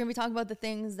you're gonna be talking about the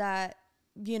things that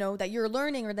that you're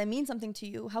learning or that mean something to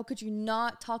you, how could you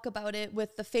not talk about it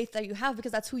with the faith that you have?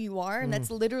 Because that's who you are, and that's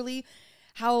literally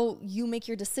how you make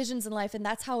your decisions in life, and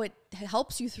that's how it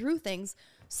helps you through things.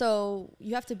 So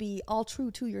you have to be all true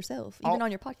to yourself, even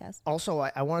on your podcast. Also,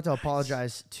 I wanted to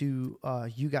apologize to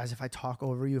you guys if I talk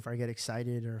over you, if I get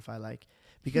excited, or if I like,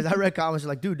 because I read comments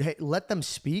like, dude, hey, let them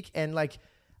speak. And like,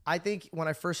 I think when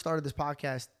I first started this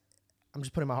podcast, I'm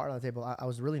just putting my heart on the table. I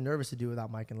was really nervous to do it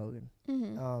without Mike and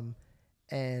Logan.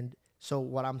 And so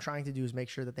what I'm trying to do is make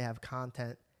sure that they have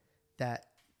content that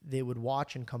they would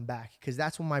watch and come back, because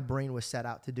that's what my brain was set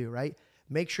out to do, right?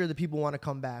 make sure the people want to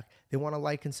come back. They want to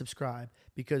like and subscribe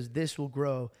because this will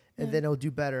grow and then it'll do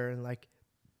better. And like,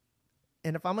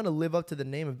 and if I'm going to live up to the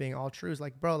name of being all true, it's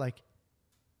like, bro, like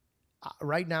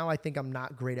right now, I think I'm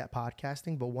not great at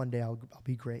podcasting, but one day I'll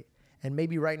be great. And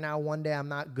maybe right now, one day I'm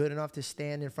not good enough to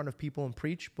stand in front of people and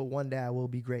preach, but one day I will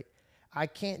be great. I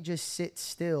can't just sit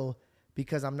still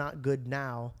because I'm not good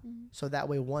now. So that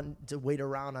way to wait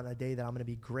around on a day that I'm going to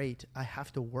be great, I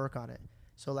have to work on it.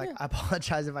 So like, I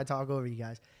apologize if I talk over you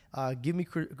guys. Give me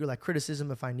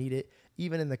criticism if I need it.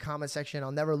 Even in the comment section,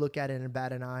 I'll never look at it and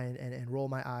bat an eye and roll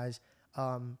my eyes.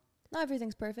 Not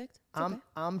everything's perfect. It's okay.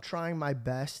 I'm trying my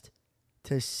best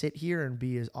to sit here and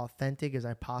be as authentic as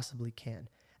I possibly can.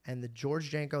 And the George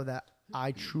Janko that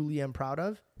I truly am proud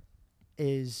of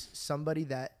is somebody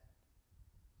that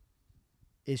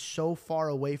is so far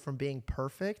away from being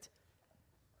perfect,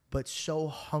 but so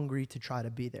hungry to try to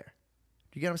be there.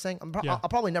 Do you get what I'm saying? I'll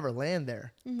probably never land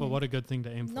there. But what a good thing to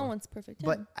aim for. No one's perfect.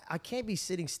 But I can't be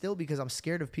sitting still because I'm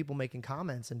scared of people making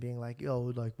comments and being like, yo,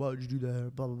 like, why would you do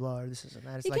that? Blah, blah, blah. Or this and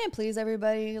that. It's you like, can't please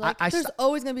everybody. Like, I there's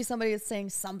always going to be somebody that's saying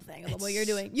something about what you're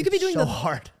doing. You could be doing so the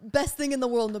hard. best thing in the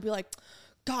world and they'll be like,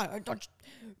 God,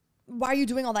 why are you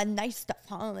doing all that nice stuff,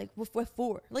 huh? Like, what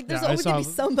for? Like, there's always going to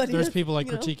be somebody. There's that's, people like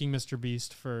you know? critiquing Mr.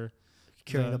 Beast for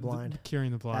Curing the blind.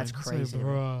 Curing the blind. That's It's crazy. Like,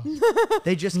 bruh.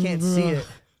 They just can't see it.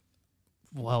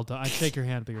 Well done. I shake your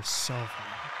hand, but you're so funny.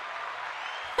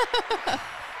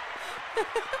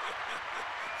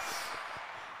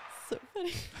 So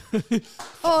funny.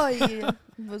 Oh, yeah.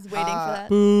 Was waiting for that.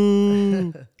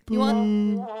 Boo. You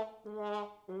want?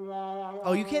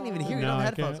 Oh, you can't even hear it No, on I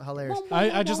headphones. can't. Hilarious.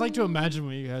 I just like to imagine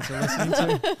what you guys are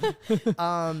listening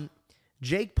to.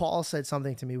 Jake Paul said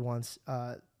something to me once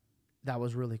that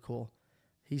was really cool.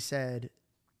 He said,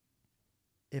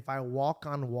 if I walk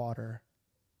on water,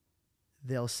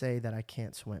 they'll say that I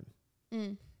can't swim.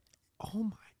 Oh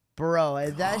my. Bro,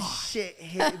 and that shit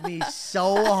hit me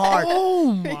so hard.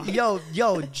 Oh my.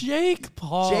 Yo, Jake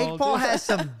Paul. Jake Paul dude. has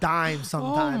some dimes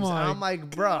sometimes. And my I'm like,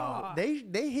 bro, God.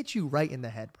 they hit you right in the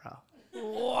head, bro.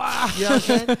 Wow. You know what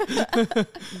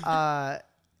I'm saying?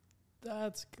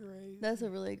 That's great. That's a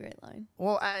really great line.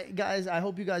 Well, guys, I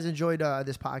hope you guys enjoyed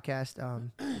this podcast.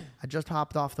 I just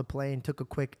hopped off the plane, took a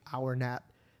quick hour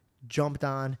nap, jumped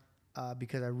on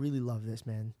because I really love this,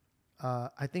 man.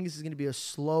 I think this is going to be a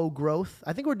slow growth.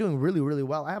 I think we're doing really, really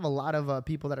well. I have a lot of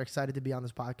people that are excited to be on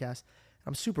this podcast.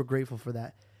 I'm super grateful for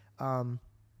that.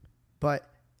 But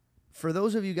for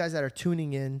those of you guys that are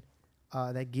tuning in,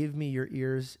 that give me your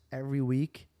ears every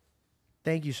week,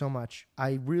 thank you so much.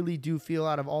 I really do feel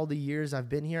out of all the years I've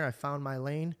been here, I found my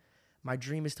lane. My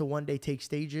dream is to one day take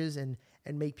stages and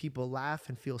make people laugh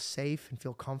and feel safe and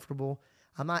feel comfortable.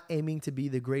 I'm not aiming to be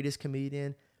the greatest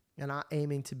comedian. I'm not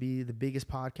aiming to be the biggest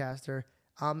podcaster.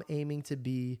 I'm aiming to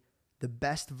be the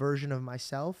best version of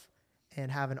myself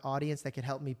and have an audience that can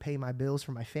help me pay my bills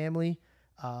for my family,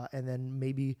 and then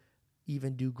maybe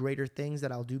even do greater things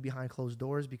that I'll do behind closed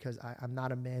doors because I'm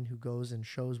not a man who goes and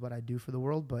shows what I do for the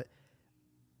world. But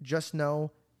just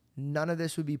know none of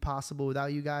this would be possible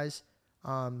without you guys.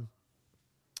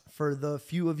 For the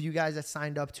few of you guys that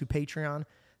signed up to Patreon,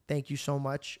 thank you so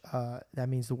much. That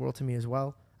means the world to me as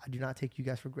well. I do not take you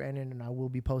guys for granted, and I will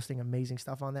be posting amazing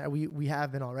stuff on there. We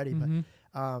have been already, but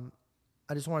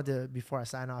I just wanted to, before I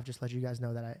sign off, just let you guys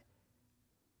know that I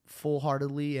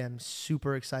full-heartedly am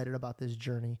super excited about this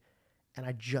journey, and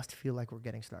I just feel like we're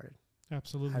getting started.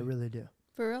 Absolutely. I really do.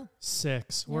 For real.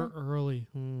 6. Yeah. We're early.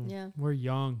 Yeah. We're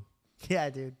young. Yeah,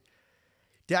 dude.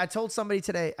 Dude, I told somebody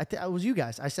today, it was you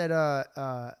guys. I said,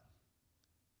 I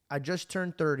just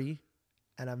turned 30,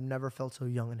 and I've never felt so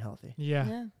young and healthy.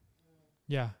 Yeah.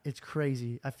 It's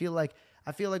crazy. I feel like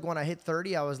when I hit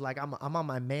 30, I was like, I'm on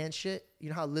my man shit. You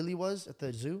know how Lily was at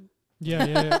the zoo?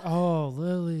 Yeah. Oh,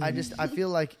 Lily. I feel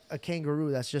like a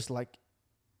kangaroo that's just like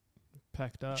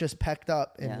Pecked up. just pecked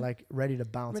up and Yeah. like ready to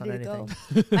bounce Ready on to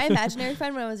anything. go. My imaginary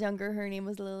friend when I was younger, her name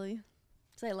was Lily.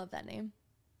 So I love that name.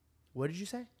 What did you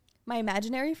say? My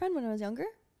imaginary friend when I was younger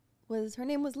her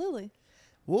name was Lily.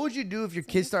 What would you do if your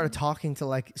kid started talking to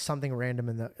like something random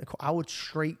in the? I would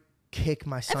straight kick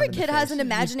my son. Every in the kid has face. an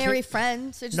imaginary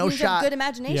friend. So it just No means you have shot. good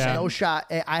imagination. Yeah. No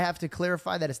shot. I have to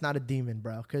clarify that it's not a demon,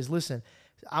 bro. Because listen,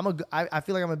 I feel like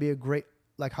I'm gonna be a great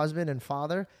like husband and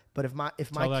father. But if my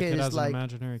Tell that kid kid is has like, an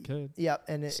imaginary kid. yeah,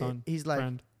 and Son, he's like,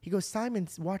 friend. he goes, Simon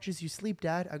watches you sleep,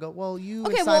 Dad. I go, well, you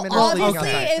Okay, and well, Simon are sleeping obviously,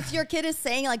 outside. if your kid is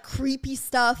saying like creepy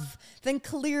stuff, then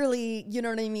clearly, you know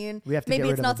what I mean. We have to Maybe get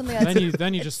rid it's of not them. something that's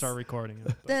Then you just start recording it.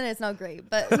 but- then it's not great.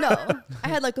 But no, I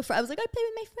had like a friend. I was like, I play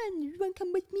with my friend. You want to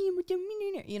come with me? You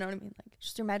know what I mean? Like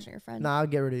just your imaginary friend. Nah, I'll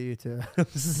get rid of you too.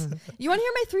 You want to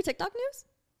hear my 3 TikTok news?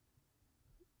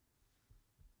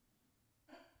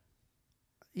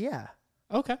 Yeah.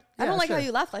 Okay. I don't Yeah, like how sure.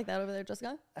 you laughed like that over there,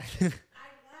 Jessica. I laughed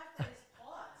at his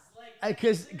pause. Like,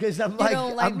 Because I'm You like,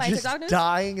 don't like I'm my just TikTok news?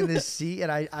 dying in this seat,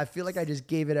 and I feel like I just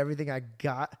gave it everything I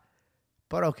got.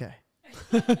 But okay.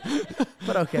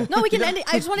 But okay. No, we can end it.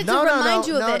 I just wanted to No, no, remind no,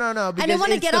 you of no, it. no, no, I because didn't want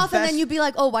to it's get the off and then best- you'd be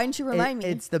like, oh, why didn't you remind me?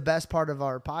 It's the best part of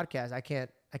our podcast. I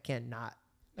can't not.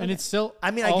 And it's still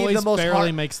I mean, I gave the always most barely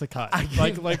hard- makes the cut. I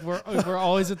Like we're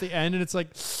always at the end and it's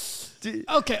like Dude,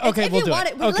 okay, If we'll you do want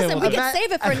it. it, Okay, listen, we'll we do can it.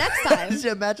 save it for next time. Just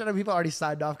imagine how people already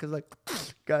signed off because, like,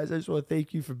 guys, I just want to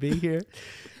thank you for being here.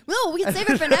 No, we can save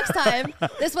it for next time.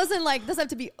 This wasn't like, doesn't have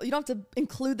to be, you don't have to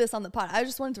include this on the pod. I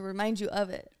just wanted to remind you of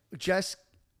it. Just,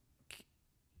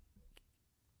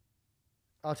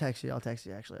 I'll text you.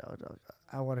 Actually,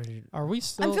 I wanted to. Are we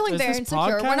still I'm feeling is very this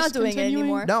insecure. We're not podcast doing it continuing?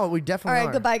 anymore. No, we All definitely right,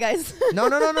 are. goodbye, guys. No.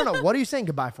 What are you saying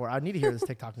goodbye for? I need to hear this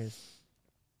TikTok news.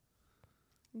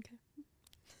 Okay.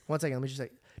 1 second. Let me just say.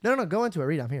 No. Go into it.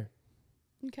 Read. I'm here.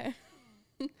 Okay.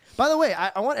 By the way,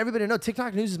 I want everybody to know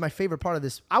TikTok news is my favorite part of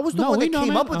this. I was the No, one we that know, came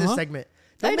man. up with this Uh-huh. segment.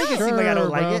 I Don't make it know. seem like I don't Sure,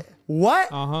 like bro. it.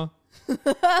 What?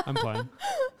 I'm playing.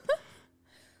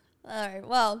 All right.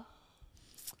 Well,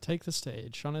 Take the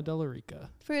stage, Shauna Delarica.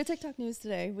 for your TikTok news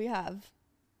today,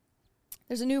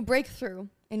 there's a new breakthrough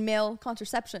in male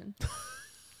contraception.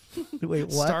 Wait,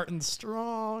 what? Starting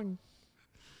strong.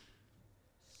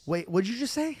 Wait, what'd you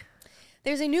just say?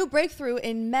 There's a new breakthrough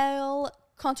in male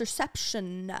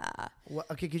contraception. What?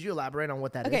 Okay, could you elaborate on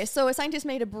what that is? Okay, so a scientist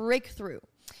made a breakthrough.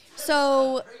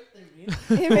 So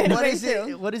he made a What is breakthrough.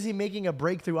 it? What is he making a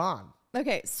breakthrough on?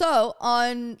 Okay, so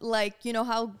on, like, you know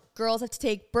how girls have to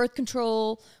take birth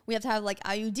control, we have to have like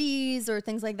IUDs or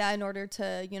things like that in order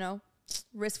to, you know,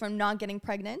 risk from not getting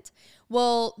pregnant.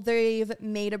 Well, they've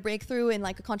made a breakthrough in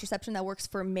like a contraception that works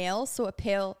for males, so a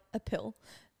pill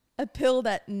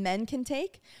that men can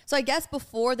take. So I guess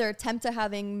before their attempt at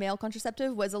having male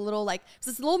contraceptive was a little like it's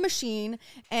this little machine,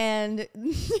 and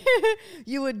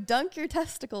you would dunk your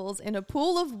testicles in a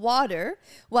pool of water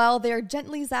while they're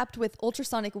gently zapped with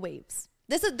ultrasonic waves.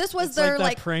 This was It's their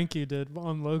like that prank you did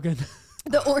on Logan.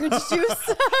 the orange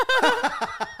juice.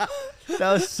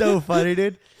 That was so funny,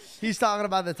 dude. He's talking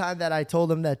about the time that I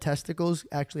told him that testicles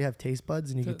actually have taste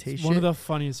buds and you can It's taste one shit. of the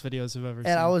funniest videos I've ever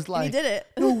seen. And I was And like, he did it.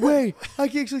 no way, I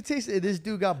can actually taste it. And this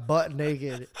dude got butt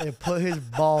naked and put his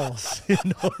balls in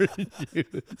orange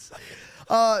juice.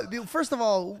 First of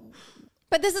all,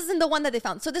 But this isn't the one that they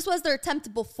found. So this was their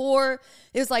attempt before.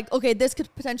 It was like, okay, this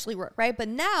could potentially work, right? But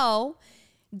now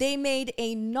they made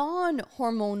a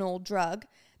non-hormonal drug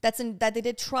that they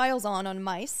did trials on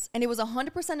mice, and it was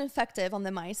 100% effective on the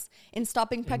mice in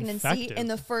stopping pregnancy Effective. in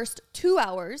the first 2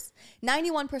 hours,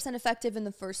 91% effective in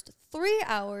the first 3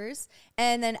 hours,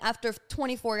 and then after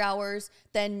 24 hours,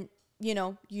 then, you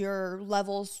know, your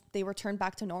levels, they return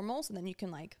back to normal, so then you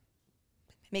can like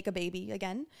make a baby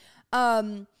again.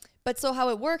 But so how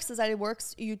it works is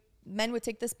that men would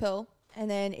take this pill, and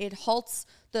then it halts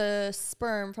the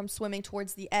sperm from swimming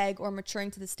towards the egg or maturing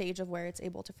to the stage of where it's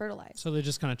able to fertilize. so they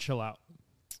just kind of chill out.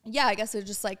 Yeah, I guess it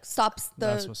just like stops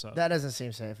That's the, what's up. that doesn't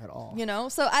seem safe at all. you know.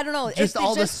 So I don't know. Just It's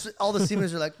all just, all the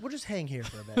semen are like, we'll just hang here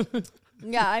for a bit.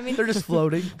 yeah. I mean, They're just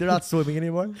floating. They're not swimming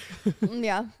anymore.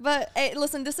 yeah. But hey,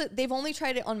 listen, they've only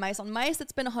tried it on mice. On mice,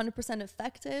 it's been 100%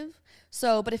 effective.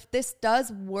 So, but if this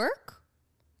does work,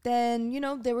 then, you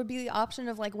know, there would be the option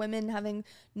of like women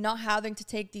not having to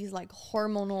take these like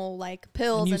hormonal like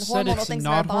pills And you and said hormonal it's things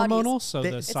not in their bodies. hormonal, so They-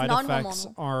 the It's side effects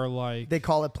non-hormonal. are like They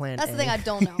call it Plan That's A. the thing I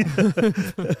don't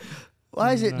know.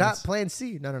 Why is it not Nice. Plan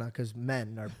C? No, because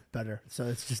men are better. So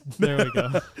it's just there we go.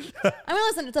 I mean,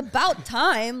 listen, it's about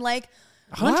time. Like,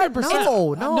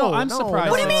 100%. No, I'm no, surprised.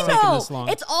 what do you it's mean taken no? this long.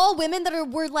 It's all women that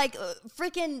were like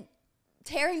freaking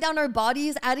tearing down our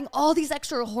bodies, adding all these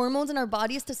extra hormones in our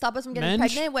bodies to stop us from getting Men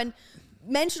pregnant when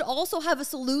men should also have a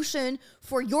solution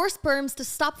for your sperms to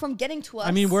stop from getting to us.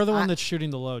 I mean, we're the one that's shooting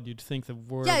the load. You'd think that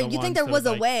we're yeah, the you ones think there that was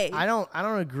a like, way. I don't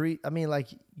agree. I mean, like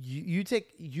you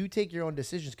take your own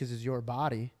decisions because it's your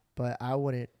body, but I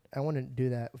wouldn't do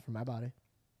that for my body.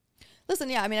 Listen,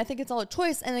 yeah, I mean, I think it's all a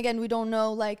choice. And again, we don't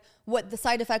know like what the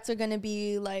side effects are going to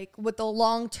be like with the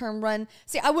long-term run.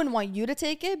 See, I wouldn't want you to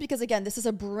take it because again, this is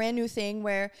a brand new thing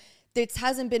where it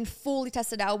hasn't been fully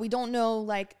tested out. We don't know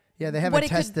like, Yeah, they what haven't it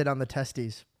could- tested on the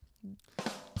testes.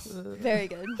 very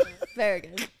good. Very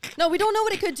good. No, we don't know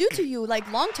what it could do to you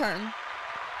like long-term.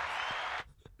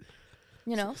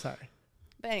 You know? Sorry,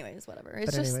 But anyways, whatever.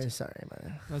 It's but just anyway, sorry,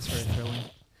 man. That's very thrilling.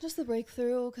 just the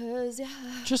breakthrough because, yeah,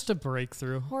 Just a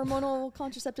breakthrough. hormonal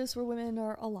contraceptives for women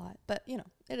are a lot. But, you know,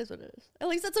 it is what it is. At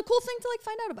least it's a cool thing to, like,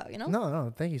 find out about, you know?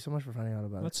 No, thank you so much for finding out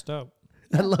about That's dope.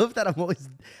 it. I love that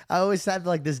I always have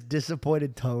like this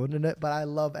disappointed tone in it, but I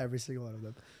love every single one of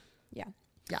them. Yeah.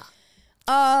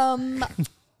 Yeah.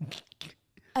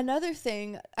 Another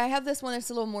thing, I have this one that's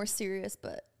a little more serious,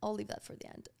 but I'll leave that for the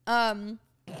end.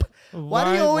 Why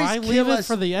do you always why kill leave us? it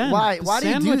for the end? Why do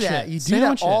you do Sandwich that? it. You do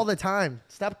Sandwich that all it. the time.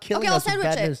 Stop killing Okay, I'll us with sandwich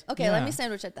bad it. news. Okay, let Yeah. me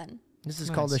sandwich it then. This is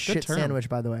Nice. called a Good shit term. sandwich,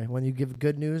 by the way. When you give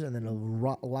good news and then a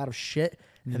lot of shit,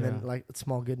 and then Yeah. like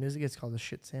small good news, it gets called a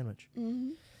shit sandwich.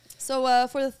 So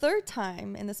for the third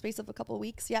time in the space of a couple of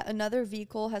weeks, yet another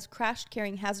vehicle has crashed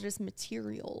carrying hazardous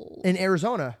material. In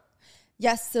Arizona,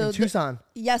 Yes, so in Tucson.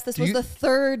 yes, this Do was you- the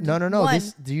third. No. one.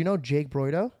 Do you know Jake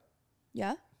Broido?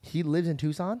 Yeah, He lives in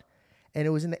Tucson, and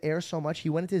it was in the air so much he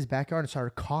went into his backyard and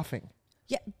started coughing.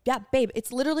 yeah, babe.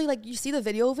 It's literally like you see the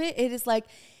video of it. It is like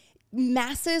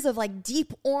masses of like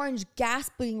deep orange gas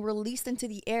being released into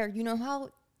the air. You know how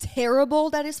terrible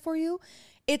that is for you.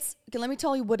 It's okay, let me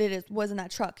tell you what was in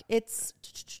that truck. It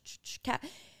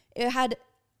had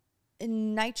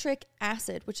nitric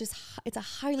acid, which is it's a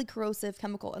highly corrosive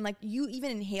chemical, and like you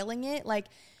even inhaling it, like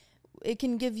it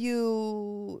can give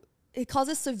you. It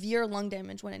causes severe lung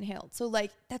damage when inhaled. So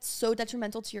like that's so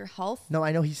detrimental to your health. No,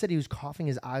 I know. He said he was coughing,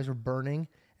 his eyes were burning,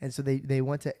 and so they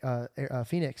went to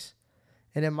Phoenix.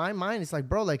 And in my mind, it's like,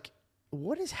 bro, like,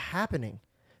 what is happening?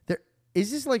 There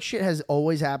is this like shit has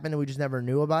always happened and we just never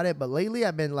knew about it. But lately,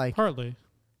 I've been like, Partly.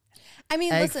 I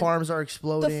mean, egg listen, farms are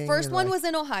exploding. the first and, one like, was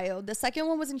in Ohio. The second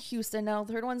one was in Houston. Now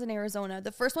the third one's in Arizona.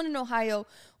 The first one in Ohio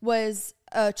was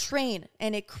a train,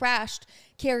 and it crashed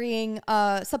carrying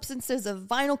substances of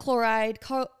vinyl chloride,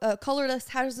 colorless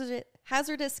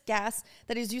hazardous gas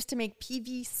that is used to make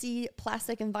PVC,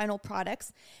 plastic, and vinyl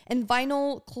products. And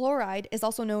vinyl chloride is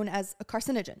also known as a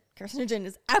carcinogen. Carcinogen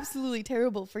is absolutely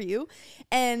terrible for you.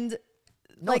 And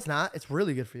no, it's not. It's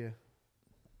really good for you.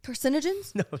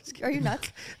 carcinogens? No, it's Are you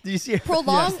nuts? Do you see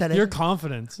Prolonged- Your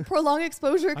confidence. Prolonged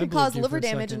exposure can believe cause you for liver a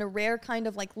damage second. and a rare kind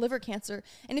of like liver cancer.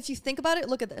 And if you think about it,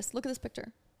 look at this. Look at this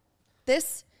picture.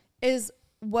 This is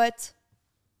what.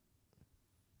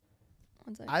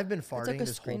 One sec. I've been took farting a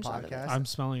this whole screenshot of it. podcast. I'm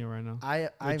smelling it right now. I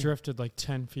I I'm drifted like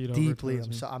 10 feet deeply. over.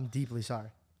 towards me. I'm deeply sorry.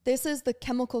 This is the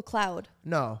chemical cloud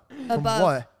No, from above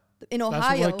what, in That's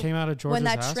Ohio. what came out of George's when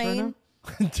that ass train, right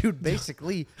now? dude?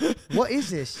 Basically, what is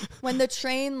this? when the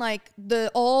train, like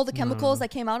all the chemicals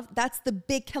that came out, that's the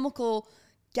big chemical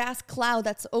gas cloud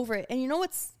that's over it. And you know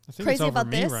what's I think crazy it's over about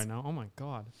me this? right now. Oh my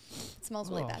god. It smells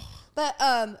really Ugh. bad.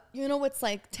 But you know what's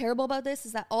like terrible about this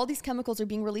is that all these chemicals are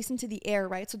being released into the air,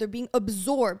 right? So they're being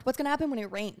absorbed. What's gonna happen when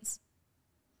it rains?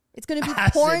 It's gonna be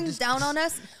Acid, pouring just- down on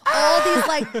us all these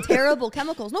like terrible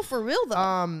chemicals. No, for real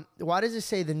though. Why does it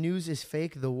say the news is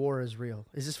fake, the war is real?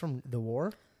 Is this from the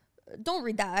war? Don't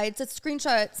read that. It's a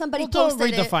screenshot. Somebody Well, don't posted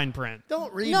read it. the fine print.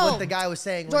 Don't read No. what the guy was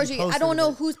saying. when he Georgie, I posted don't know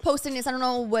it. who's posting this. I don't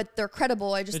know what they're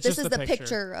credible. It's this just is the the picture.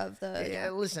 picture of the.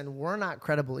 Yeah, listen, we're not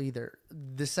credible either.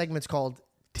 This segment's called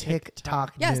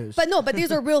TikTok Yes, News. but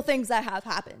these are real things that have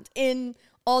happened in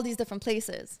all these different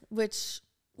places, which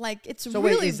like it's so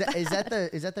really wait, is bad.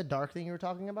 is that the dark thing you were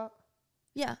talking about?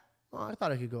 Yeah. Oh, I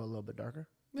thought I could go a little bit darker.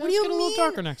 What do you Let's get mean? a little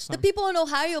darker next The time. people in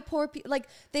Ohio, poor people, like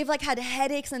they've like had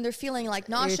headaches and they're feeling like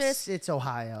nauseous. It's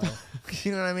Ohio.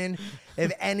 You know what I mean?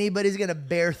 If anybody's gonna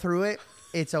bear through it,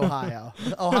 it's Ohio.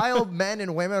 Ohio men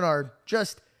and women are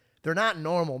they're not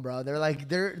normal, bro. They're like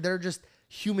they're just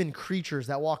human creatures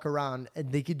that walk around and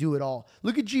they could do it all.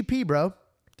 Look at GP, bro.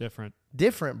 Different.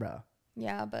 Different, bro.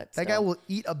 Yeah, but That guy still. will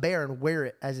eat a bear and wear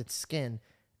it as its skin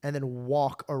and then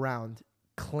walk around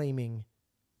claiming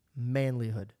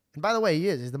manlyhood. And by the way, he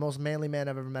is. He's the most manly man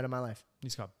I've ever met in my life.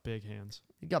 He's got big hands.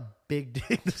 He got big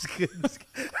dick.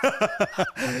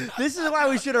 This is why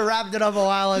we should have wrapped it up a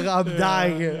while ago. I'm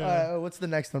dying here. yeah. All right, what's the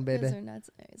next one, baby? Those are nuts.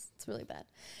 It's really bad.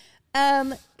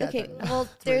 Okay, that. well,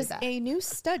 It's really there's bad. a new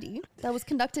study that was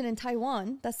conducted in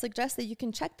Taiwan that suggests that you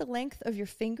can check the length of your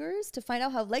fingers to find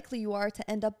out how likely you are to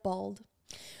end up bald.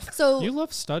 So You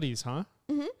love studies, huh?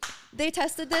 they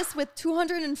tested this with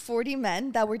 240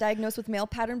 men that were diagnosed with male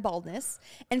pattern baldness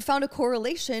and found a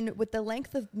correlation with the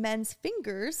length of men's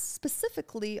fingers,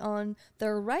 specifically on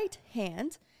their right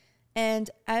hand, and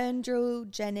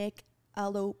androgenic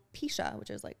alopecia, which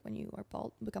is like when you are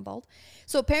bald, become bald.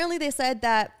 So apparently they said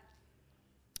that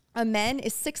a man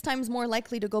is 6 times more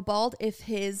likely to go bald if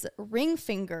his ring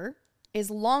finger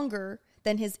is longer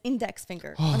than his index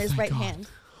finger on his thank right God. hand.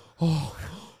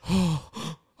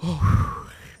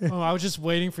 Oh, I was just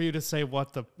waiting for you to say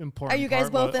what the important Are you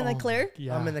guys part both was. in the Oh, clear?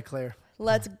 Yeah. I'm in the clear.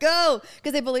 Let's go.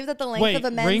 Because they believe that the length Wait, of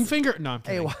a man's... ring finger? No, I'm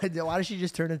Hey, kidding. why did she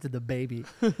just turn into the baby?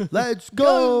 Let's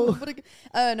go.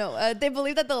 They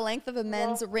believe that the length of a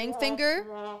men's ring finger...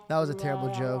 That was a terrible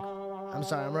joke. I'm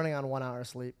sorry. I'm running on 1 hour of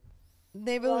sleep.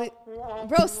 They believe,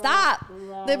 bro, stop.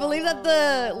 They believe that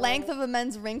the length of a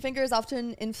man's ring finger is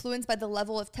often influenced by the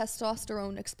level of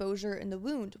testosterone exposure in the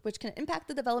wound, which can impact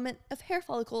the development of hair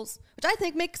follicles, which I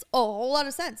think makes a whole lot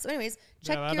of sense. So anyways,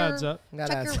 check that adds up. That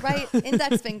your adds right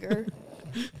index finger.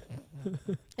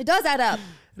 It does add up.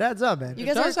 It adds up, man. You It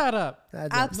guys does are add up. It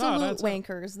adds up. absolute that's up.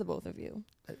 wankers, the both of you.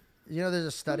 You know, there's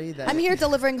a study that I'm here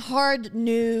delivering hard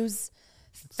news,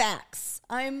 facts.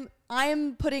 I'm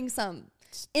putting some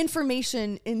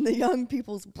information in the young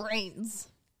people's brains.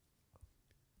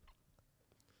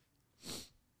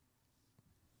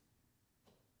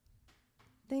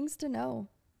 Things to know.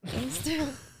 Things to.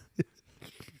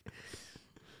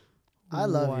 I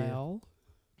love you. Well,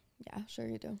 Yeah, sure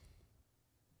you do.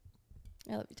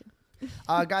 I love you too.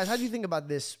 Guys, how do you think about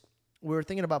this? We were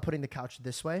thinking about putting the couch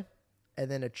this way and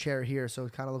then a chair here so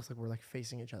it kind of looks like we're like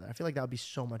facing each other. I feel like that would be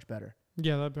so much better.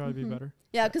 yeah, that'd probably be better.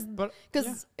 Yeah, because But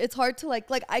it's hard to like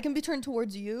I can be turned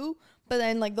towards you, but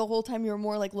then like the whole time you're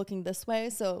more like looking this way.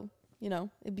 So you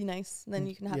know it'd be nice. Then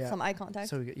you can have Yeah. some eye contact.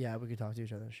 So we could talk to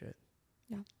each other and shit.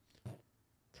 Yeah.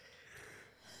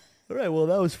 All right, well,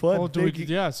 that was fun. oh, do we,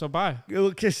 yeah. So bye.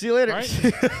 Okay, see you later.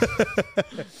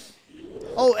 Right?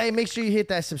 Oh, hey, make sure you hit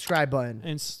that subscribe button.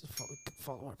 And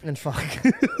follow our And fuck.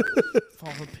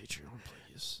 follow our Patreon,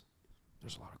 please.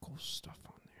 There's a lot of cool stuff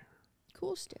on there.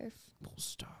 Cool stuff. Cool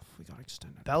stuff. We got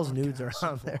extended. Bell's nudes are podcasts on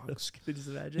and there. vlogs. Could you just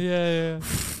imagine? Yeah.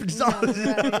 Just,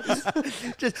 Yeah,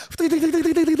 right. just ding, ding, ding, ding,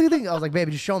 ding, ding, ding, ding. I was like,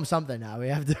 baby, just show him something now. We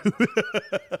have to.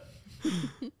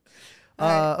 All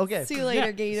right. Okay. See you later,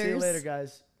 Yeah. Gators. See you later,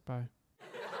 guys. Bye.